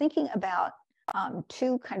I was thinking about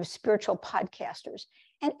 2 kind of spiritual podcasters.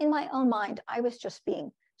 And in my own mind, I was just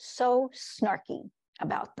being so snarky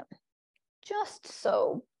about them. Just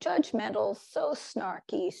so judgmental, so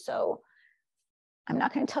snarky. So I'm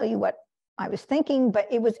not going to tell you what I was thinking, but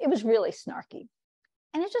it was really snarky.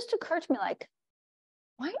 And it just occurred to me, like,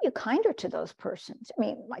 why aren't you kinder to those persons? I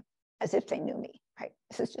mean, like, as if they knew me, right?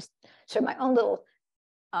 This is just sort of my own little,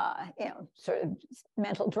 sort of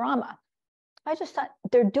mental drama. I just thought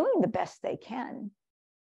they're doing the best they can.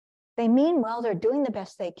 They mean well, they're doing the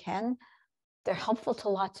best they can. They're helpful to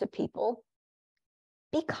lots of people.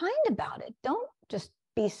 Be kind about it. Don't just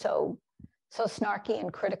be so snarky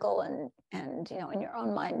and critical and in your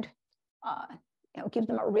own mind, give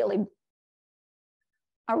them a really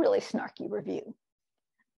snarky review.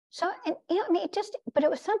 So, and but it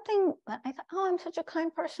was something that I thought, oh, I'm such a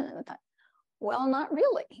kind person. And I thought, well, not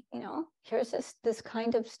really, here's this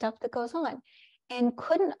kind of stuff that goes on. And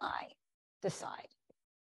couldn't I decide?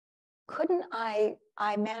 Couldn't I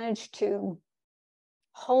manage to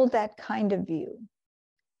hold that kind of view?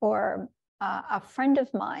 Or a friend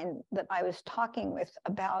of mine that I was talking with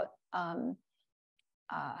about, a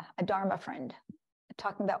Dharma friend,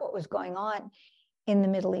 talking about what was going on in the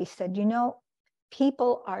Middle East, said,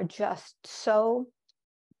 people are just so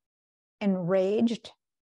enraged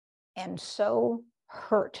and so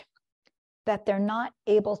hurt that they're not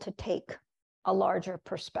able to take a larger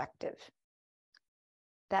perspective.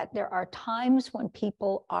 that there are times when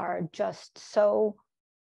people are just so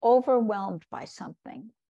overwhelmed by something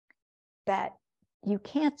that you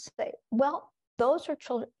can't say, well, those are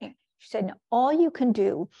children. She said, no, all you can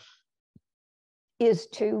do is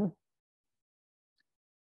to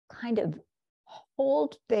kind of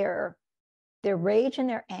hold their rage and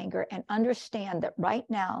their anger and understand that right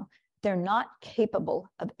now they're not capable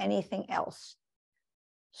of anything else.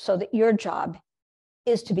 So that your job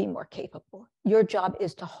is to be more capable. Your job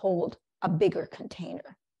is to hold a bigger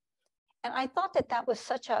container. And I thought that that was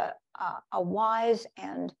such a wise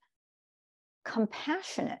and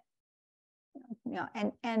compassionate,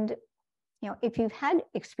 and if you've had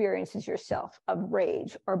experiences yourself of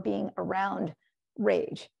rage or being around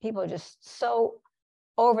rage, people are just so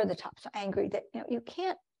over the top, so angry that you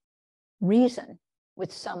can't reason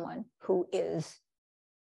with someone who is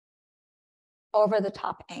over the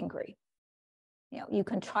top angry. You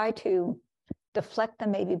can try to deflect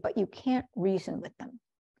them maybe, but you can't reason with them.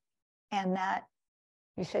 And that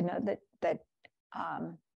you said, no, that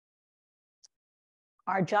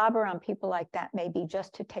our job around people like that may be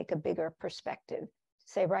just to take a bigger perspective,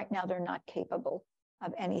 say right now they're not capable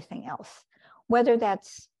of anything else. Whether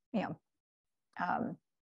that's, you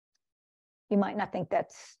might not think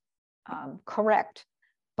that's correct,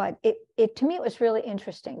 but it to me it was really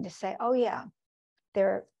interesting to say, oh yeah,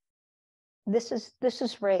 this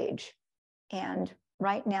is rage, and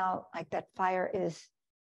right now like that fire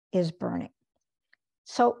is burning.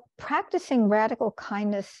 So practicing radical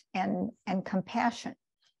kindness and compassion,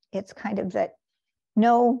 it's kind of that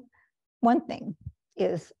one thing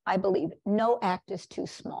is, I believe, no act is too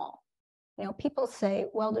small. People say,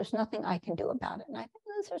 well, there's nothing I can do about it. And I think,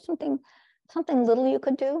 is there something little you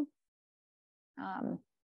could do?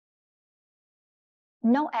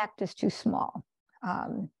 No act is too small.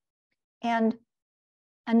 And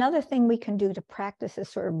another thing we can do to practice this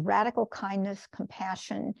sort of radical kindness,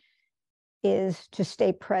 compassion, is to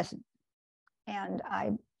stay present. And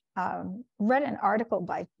I read an article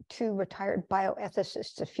by two retired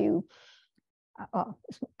bioethicists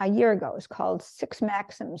a year ago. It's called 6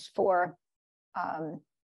 Maxims for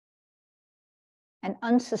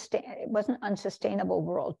it wasn't an unsustainable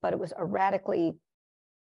world, but it was a radically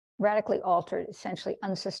altered, essentially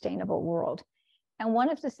unsustainable world. And one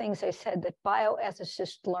of the things they said that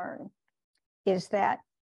bioethicists learn is that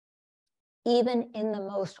even in the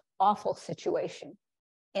most awful situation,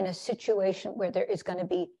 in a situation where there is going to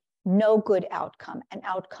be no good outcome, an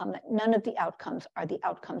outcome that none of the outcomes are the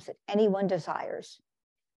outcomes that anyone desires,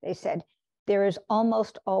 they said, there is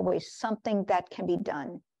almost always something that can be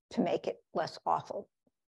done to make it less awful.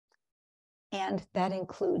 And that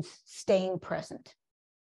includes staying present,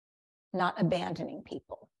 not abandoning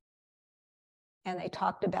people. And they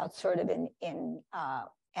talked about sort of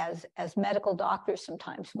as medical doctors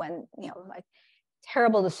sometimes when, like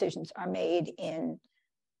terrible decisions are made in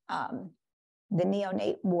the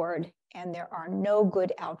neonate ward and there are no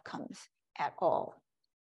good outcomes at all,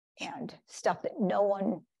 and stuff that no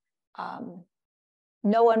one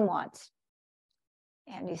wants.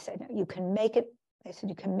 And he said, no, you can make it, they said,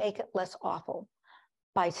 you can make it less awful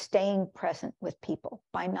by staying present with people,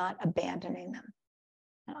 by not abandoning them.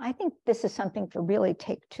 And I think this is something to really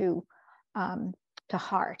take to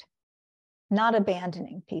heart, not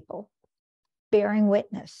abandoning people, bearing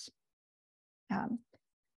witness,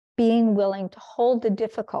 being willing to hold the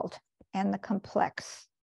difficult and the complex,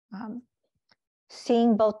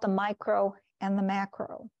 seeing both the micro and the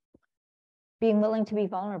macro, being willing to be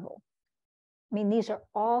vulnerable. I mean, these are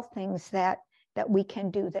all things that we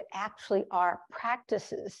can do that actually are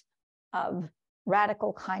practices of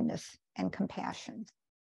radical kindness and compassion.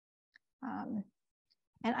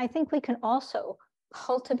 And I think we can also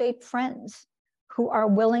cultivate friends who are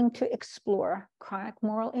willing to explore chronic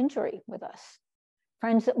moral injury with us,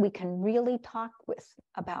 friends that we can really talk with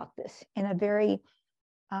about this in a very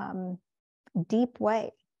deep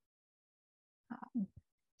way,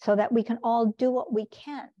 so that we can all do what we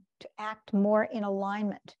can to act more in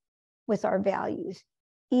alignment with our values,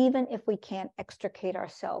 even if we can't extricate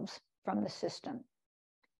ourselves from the system.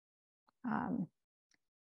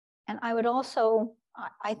 And I would also,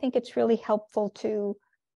 I think it's really helpful to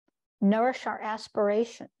nourish our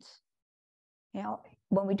aspirations.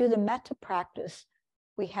 When we do the metta practice,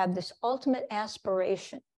 we have this ultimate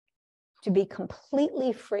aspiration to be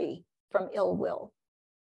completely free from ill will.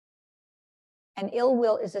 And ill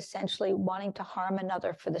will is essentially wanting to harm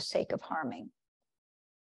another for the sake of harming.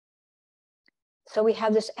 So we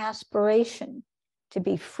have this aspiration to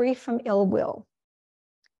be free from ill will.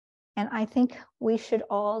 And I think we should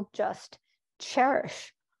all just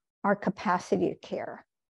cherish our capacity to care.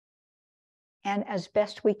 and as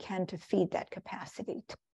best we can to feed that capacity,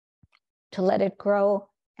 to let it grow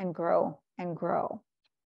and grow and grow.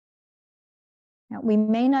 Now, we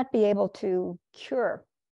may not be able to cure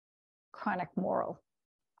chronic moral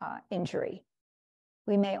injury.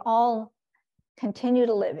 We may all continue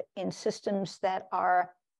to live in systems that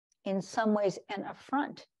are in some ways an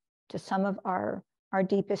affront to some of our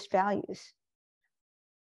deepest values.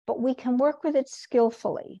 But we can work with it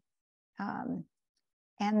skillfully, and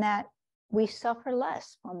that we suffer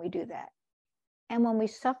less when we do that. And when we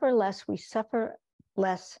suffer less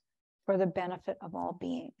for the benefit of all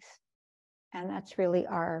beings. And that's really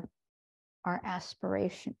our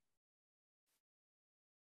aspiration.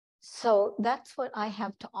 So that's what I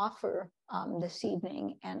have to offer this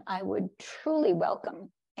evening. And I would truly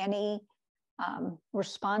welcome any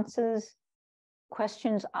responses,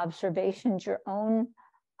 questions, observations, your own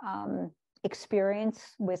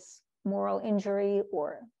experience with moral injury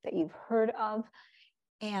or that you've heard of.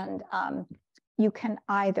 And you can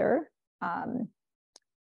either,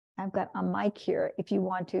 I've got a mic here, if you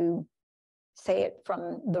want to say it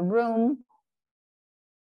from the room,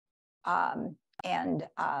 and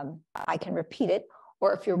I can repeat it,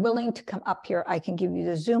 or if you're willing to come up here, I can give you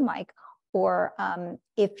the Zoom mic, or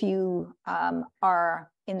if you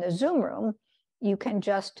are in the Zoom room, you can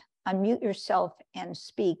just unmute yourself and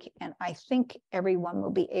speak, and I think everyone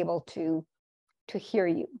will be able to hear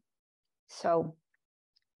you. So,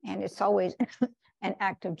 and it's always an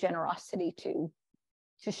act of generosity to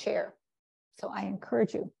share. So I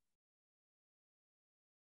encourage you.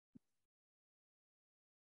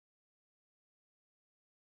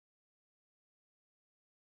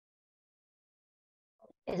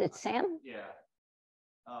 Is it Sam? Yeah.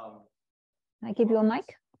 Can I give you a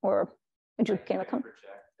mic, or would you come?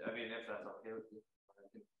 I mean, if that's okay with you.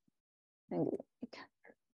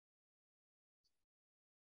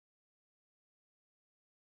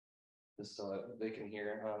 Just so they can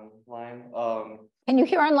hear online. Can you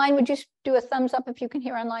hear online? Would you do a thumbs up if you can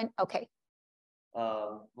hear online? Okay.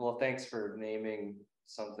 Well, thanks for naming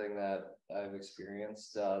something that I've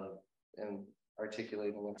experienced and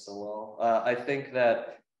articulating it so well. I think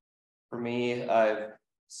that for me, I've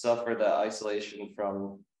suffered the isolation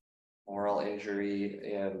from moral injury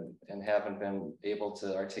and haven't been able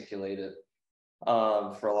to articulate it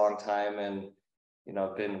for a long time. And, you know,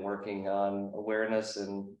 I've been working on awareness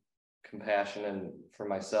and compassion and for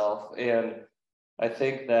myself. And I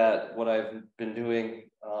think that what I've been doing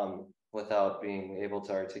without being able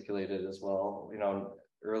to articulate it as well, you know,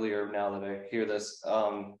 earlier now that I hear this,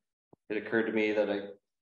 it occurred to me that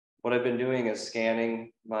what I've been doing is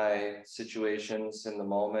scanning my situations in the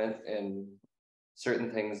moment and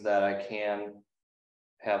certain things that I can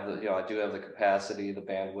have the, you know, I do have the capacity, the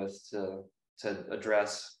bandwidth to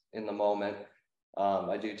address in the moment.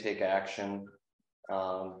 I do take action.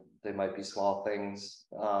 They might be small things,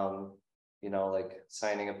 you know, like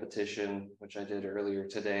signing a petition, which I did earlier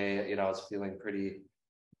today. You know, I was feeling pretty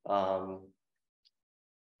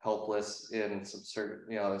helpless in some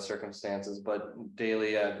certain, you know, circumstances, but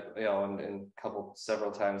daily, you know, and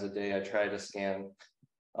several times a day, I try to scan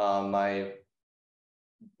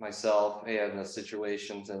myself and the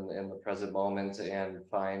situations in the present moment and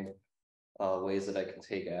find ways that I can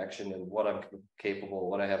take action and what I'm capable,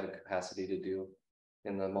 what I have the capacity to do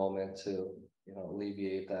in the moment to, you know,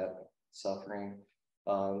 alleviate that suffering.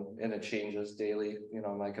 And it changes daily, you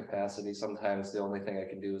know, my capacity. Sometimes the only thing I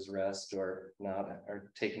can do is rest or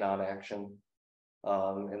take non-action.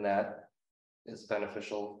 And that is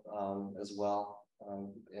beneficial as well.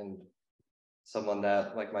 And someone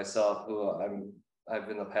that, like myself, who I've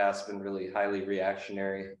in the past been really highly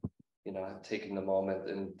reactionary, you know, taking the moment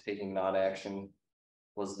and taking non-action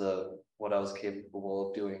was what I was capable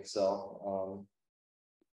of doing. So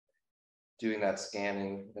doing that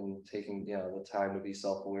scanning and taking, you know, the time to be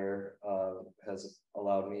self-aware has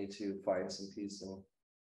allowed me to find some peace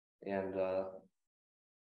and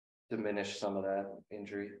diminish some of that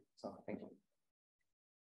injury. So thank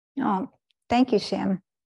you. Oh, thank you, Sam.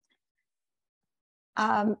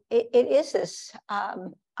 It is this.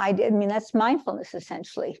 I mean, that's mindfulness,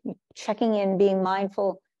 essentially. Checking in, being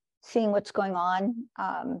mindful, seeing what's going on,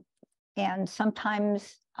 and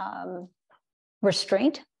sometimes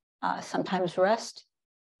restraint, sometimes rest.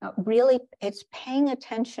 Really, it's paying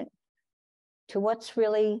attention to what's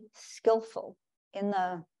really skillful in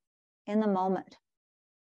the moment,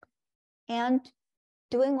 and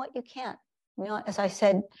doing what you can. You know, as I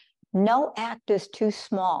said, no act is too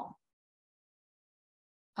small.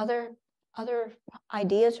 Other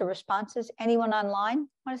ideas or responses? Anyone online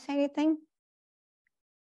want to say anything?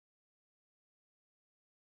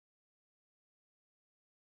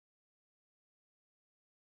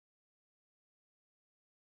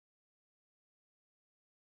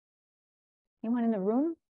 Anyone in the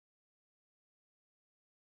room?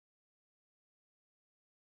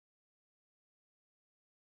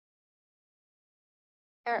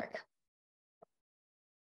 Eric.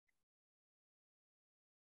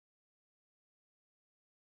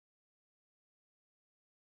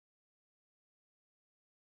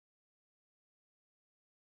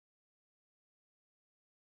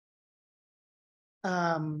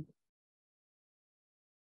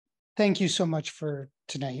 Thank you so much for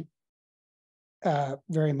tonight.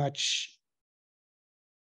 Very much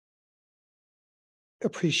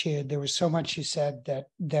appreciated. There was so much you said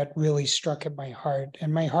that really struck at my heart.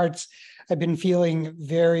 And I've been feeling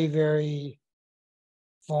very, very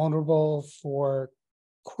vulnerable for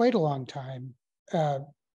quite a long time, the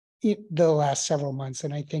last several months.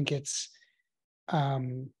 And I think it's,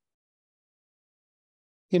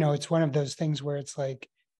 it's one of those things where it's like,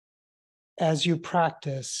 as you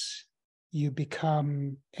practice, you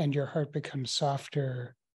become, and your heart becomes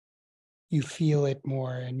softer, you feel it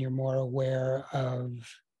more, and you're more aware of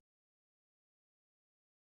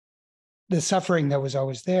the suffering that was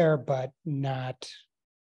always there, but not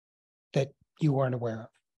that you weren't aware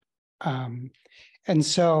of. And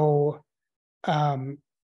so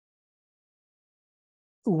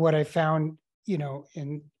what I found,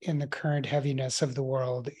 in the current heaviness of the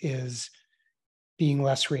world is being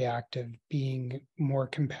less reactive, being more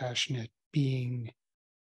compassionate, being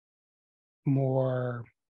more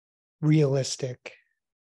realistic,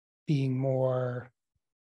 being more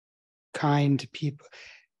kind to people.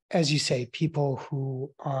 As you say, people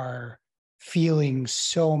who are feeling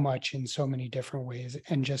so much in so many different ways,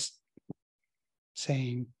 and just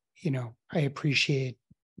saying, I appreciate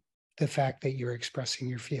the fact that you're expressing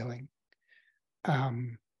your feeling.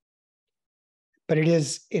 But it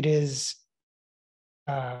is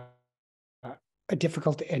a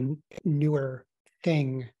difficult and newer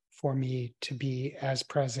thing for me to be as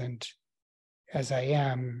present as I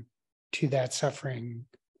am to that suffering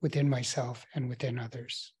within myself and within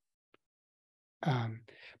others.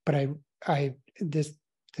 But this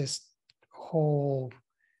whole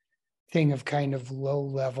thing of kind of low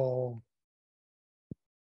level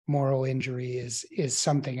moral injury is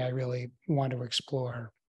something I really want to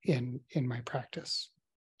explore in my practice.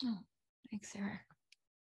 Oh, thanks, Eric.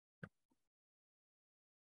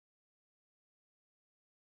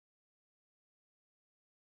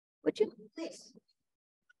 Would you please?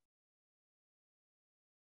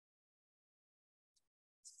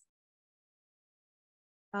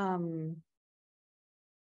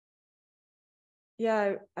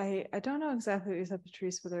 Yeah, I don't know exactly what you said,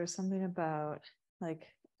 Patrice, but there was something about like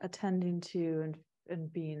attending to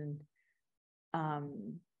and being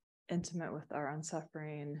intimate with our own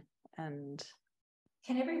suffering. And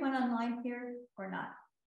can everyone online hear or not?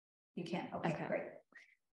 You can. Okay, great.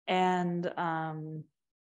 And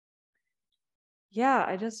yeah,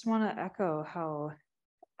 I just want to echo how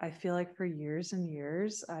I feel like for years and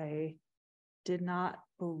years I did not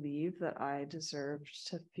believe that I deserved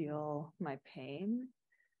to feel my pain.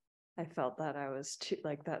 I felt that I was too,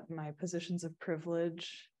 like, that my positions of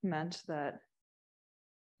privilege meant that,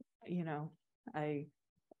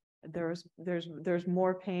 there's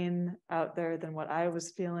more pain out there than what I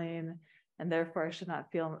was feeling, and therefore I should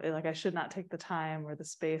not feel like I should not take the time or the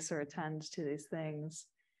space or attend to these things.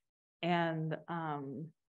 And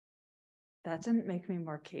that didn't make me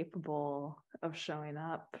more capable of showing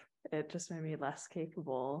up. It just made me less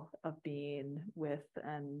capable of being with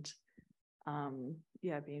and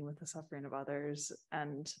being with the suffering of others,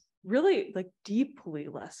 and really like deeply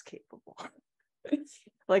less capable.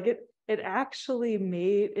 Like it actually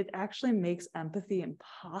makes empathy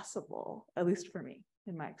impossible, at least for me,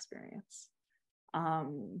 in my experience.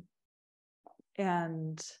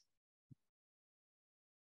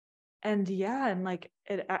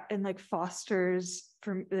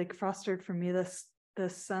 Fostered for me this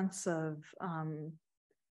sense of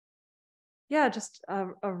just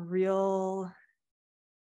a real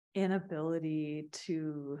inability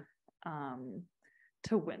to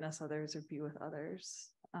witness others or be with others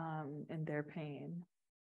in their pain.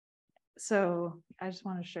 So I just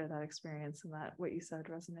want to share that experience, and that what you said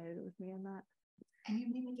resonated with me in that. And your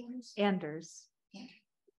name again? Anders. Anders.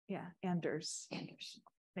 Yeah, Anders. Anders.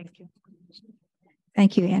 Thank you.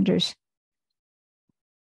 Thank you, Anders.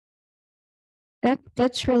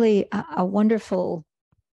 That's really a wonderful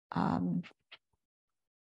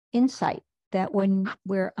insight, that when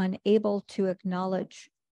we're unable to acknowledge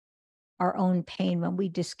our own pain, when we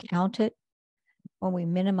discount it, when we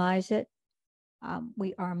minimize it,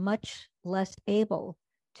 we are much less able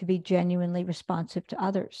to be genuinely responsive to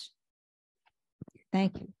others.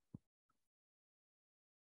 Thank you.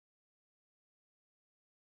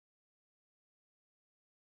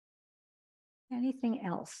 Anything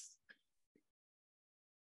else?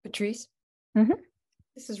 Patrice? Mhm.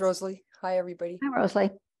 This is Rosalie. Hi, everybody. Hi,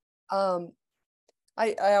 Rosalie.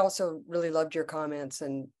 I also really loved your comments,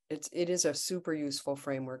 and it is a super useful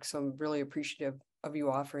framework. So I'm really appreciative of you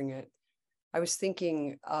offering it. I was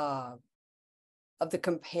thinking of the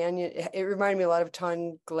companion. It reminded me a lot of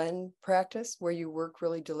Ton Glenn practice, where you work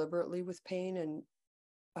really deliberately with pain, and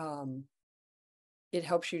it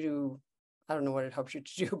helps you to, I don't know what it helps you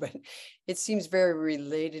to do, but it seems very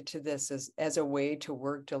related to this as a way to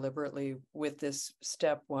work deliberately with this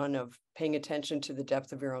step one of paying attention to the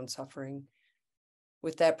depth of your own suffering.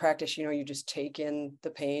 With that practice, you just take in the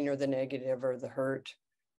pain or the negative or the hurt,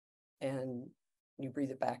 and you breathe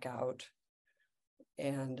it back out.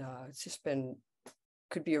 And it's just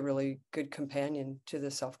could be a really good companion to the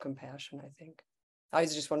self-compassion, I think. I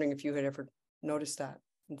was just wondering if you had ever noticed that,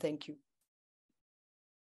 and thank you.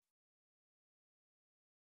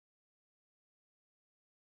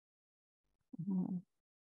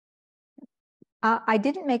 I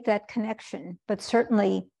didn't make that connection, but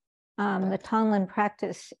certainly the Tonglen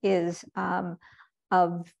practice is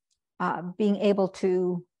of being able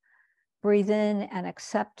to breathe in and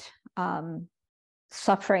accept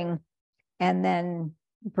suffering, and then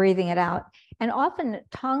breathing it out. And often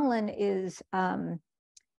Tonglen is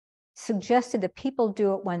suggested that people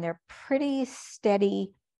do it when they're pretty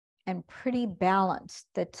steady and pretty balanced,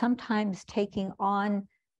 that sometimes taking on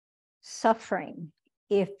suffering,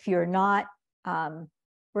 if you're not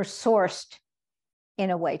resourced in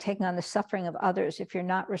a way, taking on the suffering of others, if you're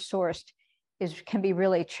not resourced, can be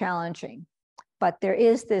really challenging. But there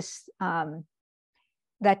is this,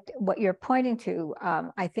 that what you're pointing to,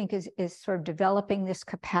 I think is sort of developing this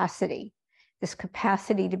capacity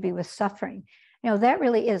to be with suffering. That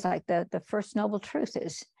really is like the first noble truth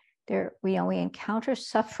is there, we encounter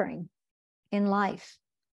suffering in life.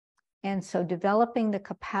 And so developing the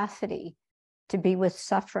capacity to be with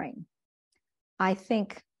suffering, I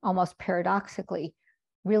think almost paradoxically,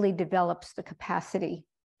 really develops the capacity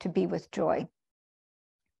to be with joy.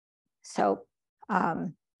 So,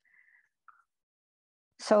 I'll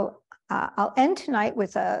end tonight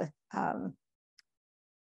with a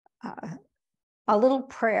little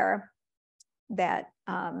prayer that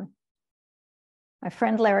my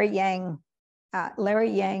friend Larry Yang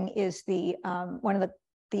is the one of the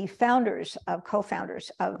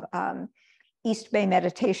co-founders of East Bay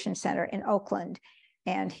Meditation Center in Oakland.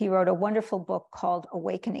 And he wrote a wonderful book called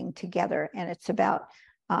Awakening Together, and it's about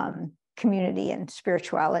community and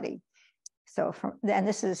spirituality. So and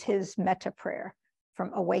this is his metta prayer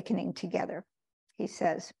from Awakening Together. He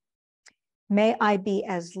says, "May I be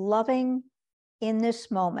as loving in this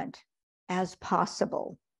moment as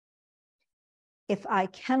possible. If I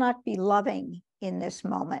cannot be loving in this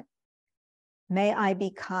moment, may I be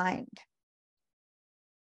kind.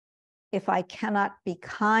 If I cannot be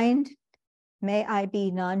kind, may I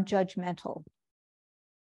be non-judgmental.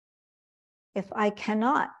 If I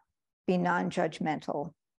cannot be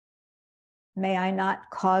non-judgmental, may I not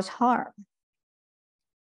cause harm.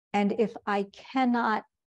 And if I cannot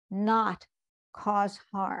not cause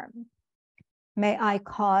harm, may I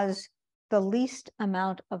cause the least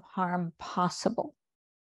amount of harm possible."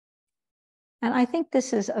 And I think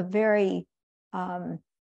this is a very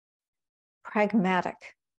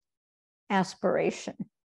pragmatic aspiration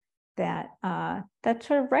that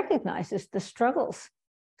sort of recognizes the struggles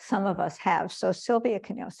some of us have. So Sylvia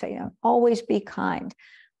can say, always be kind.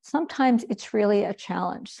 Sometimes it's really a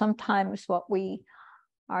challenge. Sometimes what we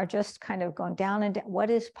are just kind of going down and down, what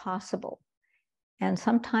is possible? And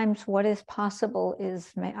sometimes what is possible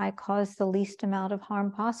is, may I cause the least amount of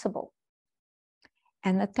harm possible?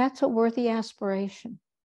 And that's a worthy aspiration.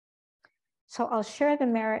 So I'll share the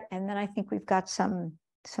merit, and then I think we've got some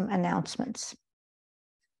announcements.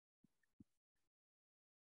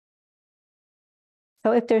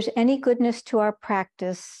 So if there's any goodness to our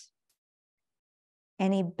practice,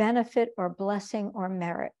 any benefit or blessing or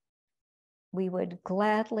merit, we would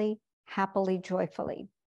gladly, happily, joyfully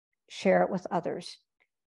share it with others.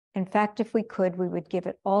 In fact, if we could, we would give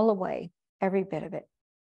it all away, every bit of it.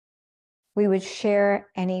 We would share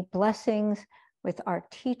any blessings with our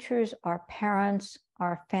teachers, our parents,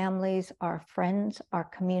 our families, our friends, our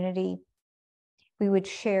community. We would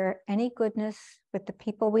share any goodness with the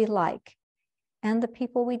people we like and the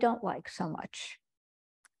people we don't like so much.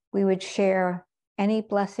 We would share any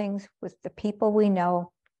blessings with the people we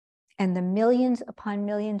know and the millions upon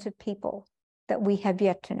millions of people that we have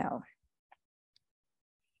yet to know.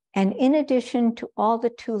 And in addition to all the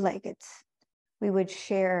two-leggeds, we would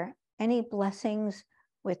share any blessings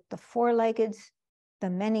with the four-leggeds, the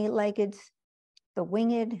many-leggeds, the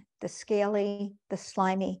winged, the scaly, the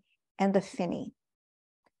slimy, and the finny.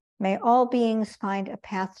 May all beings find a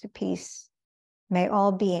path to peace. May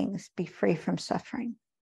all beings be free from suffering.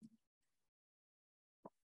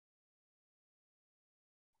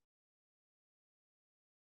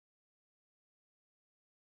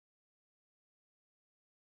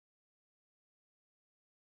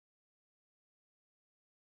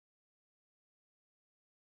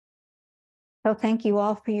 So thank you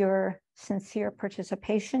all for your sincere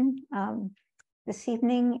participation this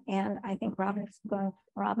evening. And I think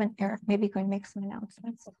Eric, maybe going to make some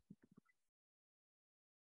announcements.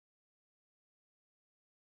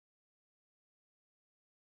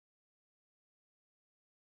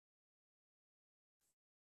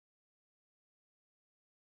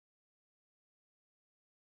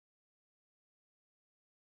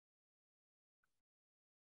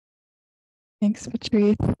 Thanks,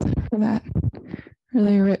 Patrice, for that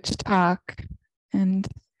really rich talk, and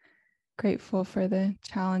grateful for the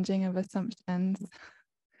challenging of assumptions.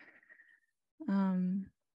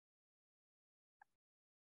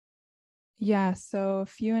 Yeah, so a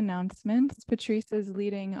few announcements. Patrice is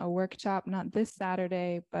leading a workshop, not this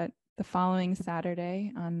Saturday, but the following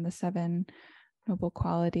Saturday on the 7 noble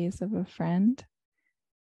qualities of a friend.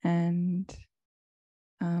 And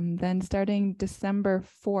then starting December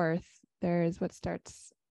 4th, there's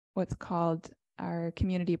what's called our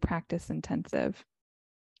community practice intensive,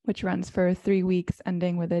 which runs for 3 weeks,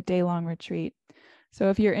 ending with a day-long retreat. So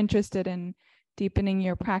if you're interested in deepening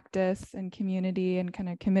your practice and community and kind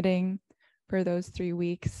of committing for those 3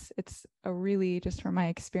 weeks, it's a really, just from my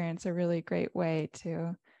experience, a really great way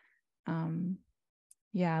to,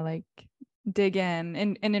 like dig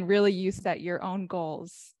in and really you set your own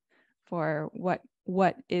goals for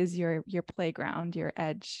what is your playground, your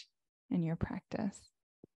edge in your practice.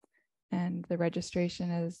 And the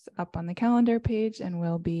registration is up on the calendar page and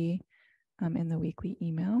will be in the weekly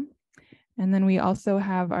email. And then we also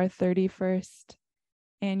have our 31st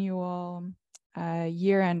annual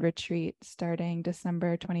year-end retreat starting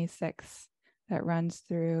December 26th that runs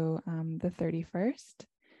through the 31st.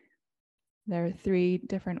 There are 3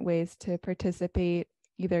 different ways to participate,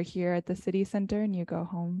 either here at the city center and you go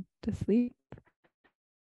home to sleep,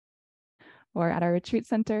 or at our retreat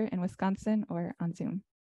center in Wisconsin, or on Zoom.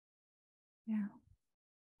 Yeah.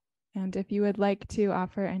 And if you would like to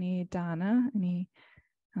offer any dana, any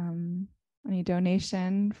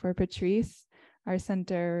donation for Patrice, our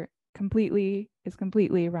center is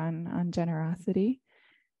completely run on generosity,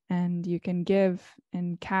 and you can give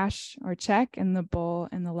in cash or check in the bowl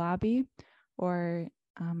in the lobby, or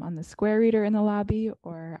on the square reader in the lobby,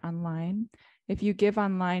 or online. If you give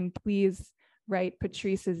online, please write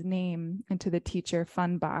Patrice's name into the teacher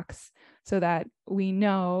fund box so that we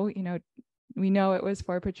know it was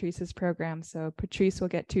for Patrice's program. So Patrice will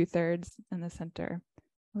get 2/3 and the center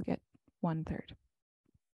will get 1/3.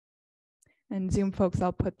 And Zoom folks,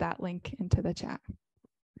 I'll put that link into the chat.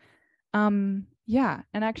 Yeah,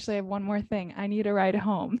 and actually I have one more thing. I need a ride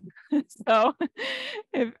home. So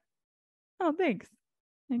thanks.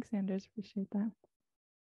 Thanks, Anders. Appreciate that.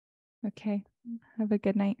 Okay. Have a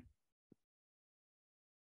good night.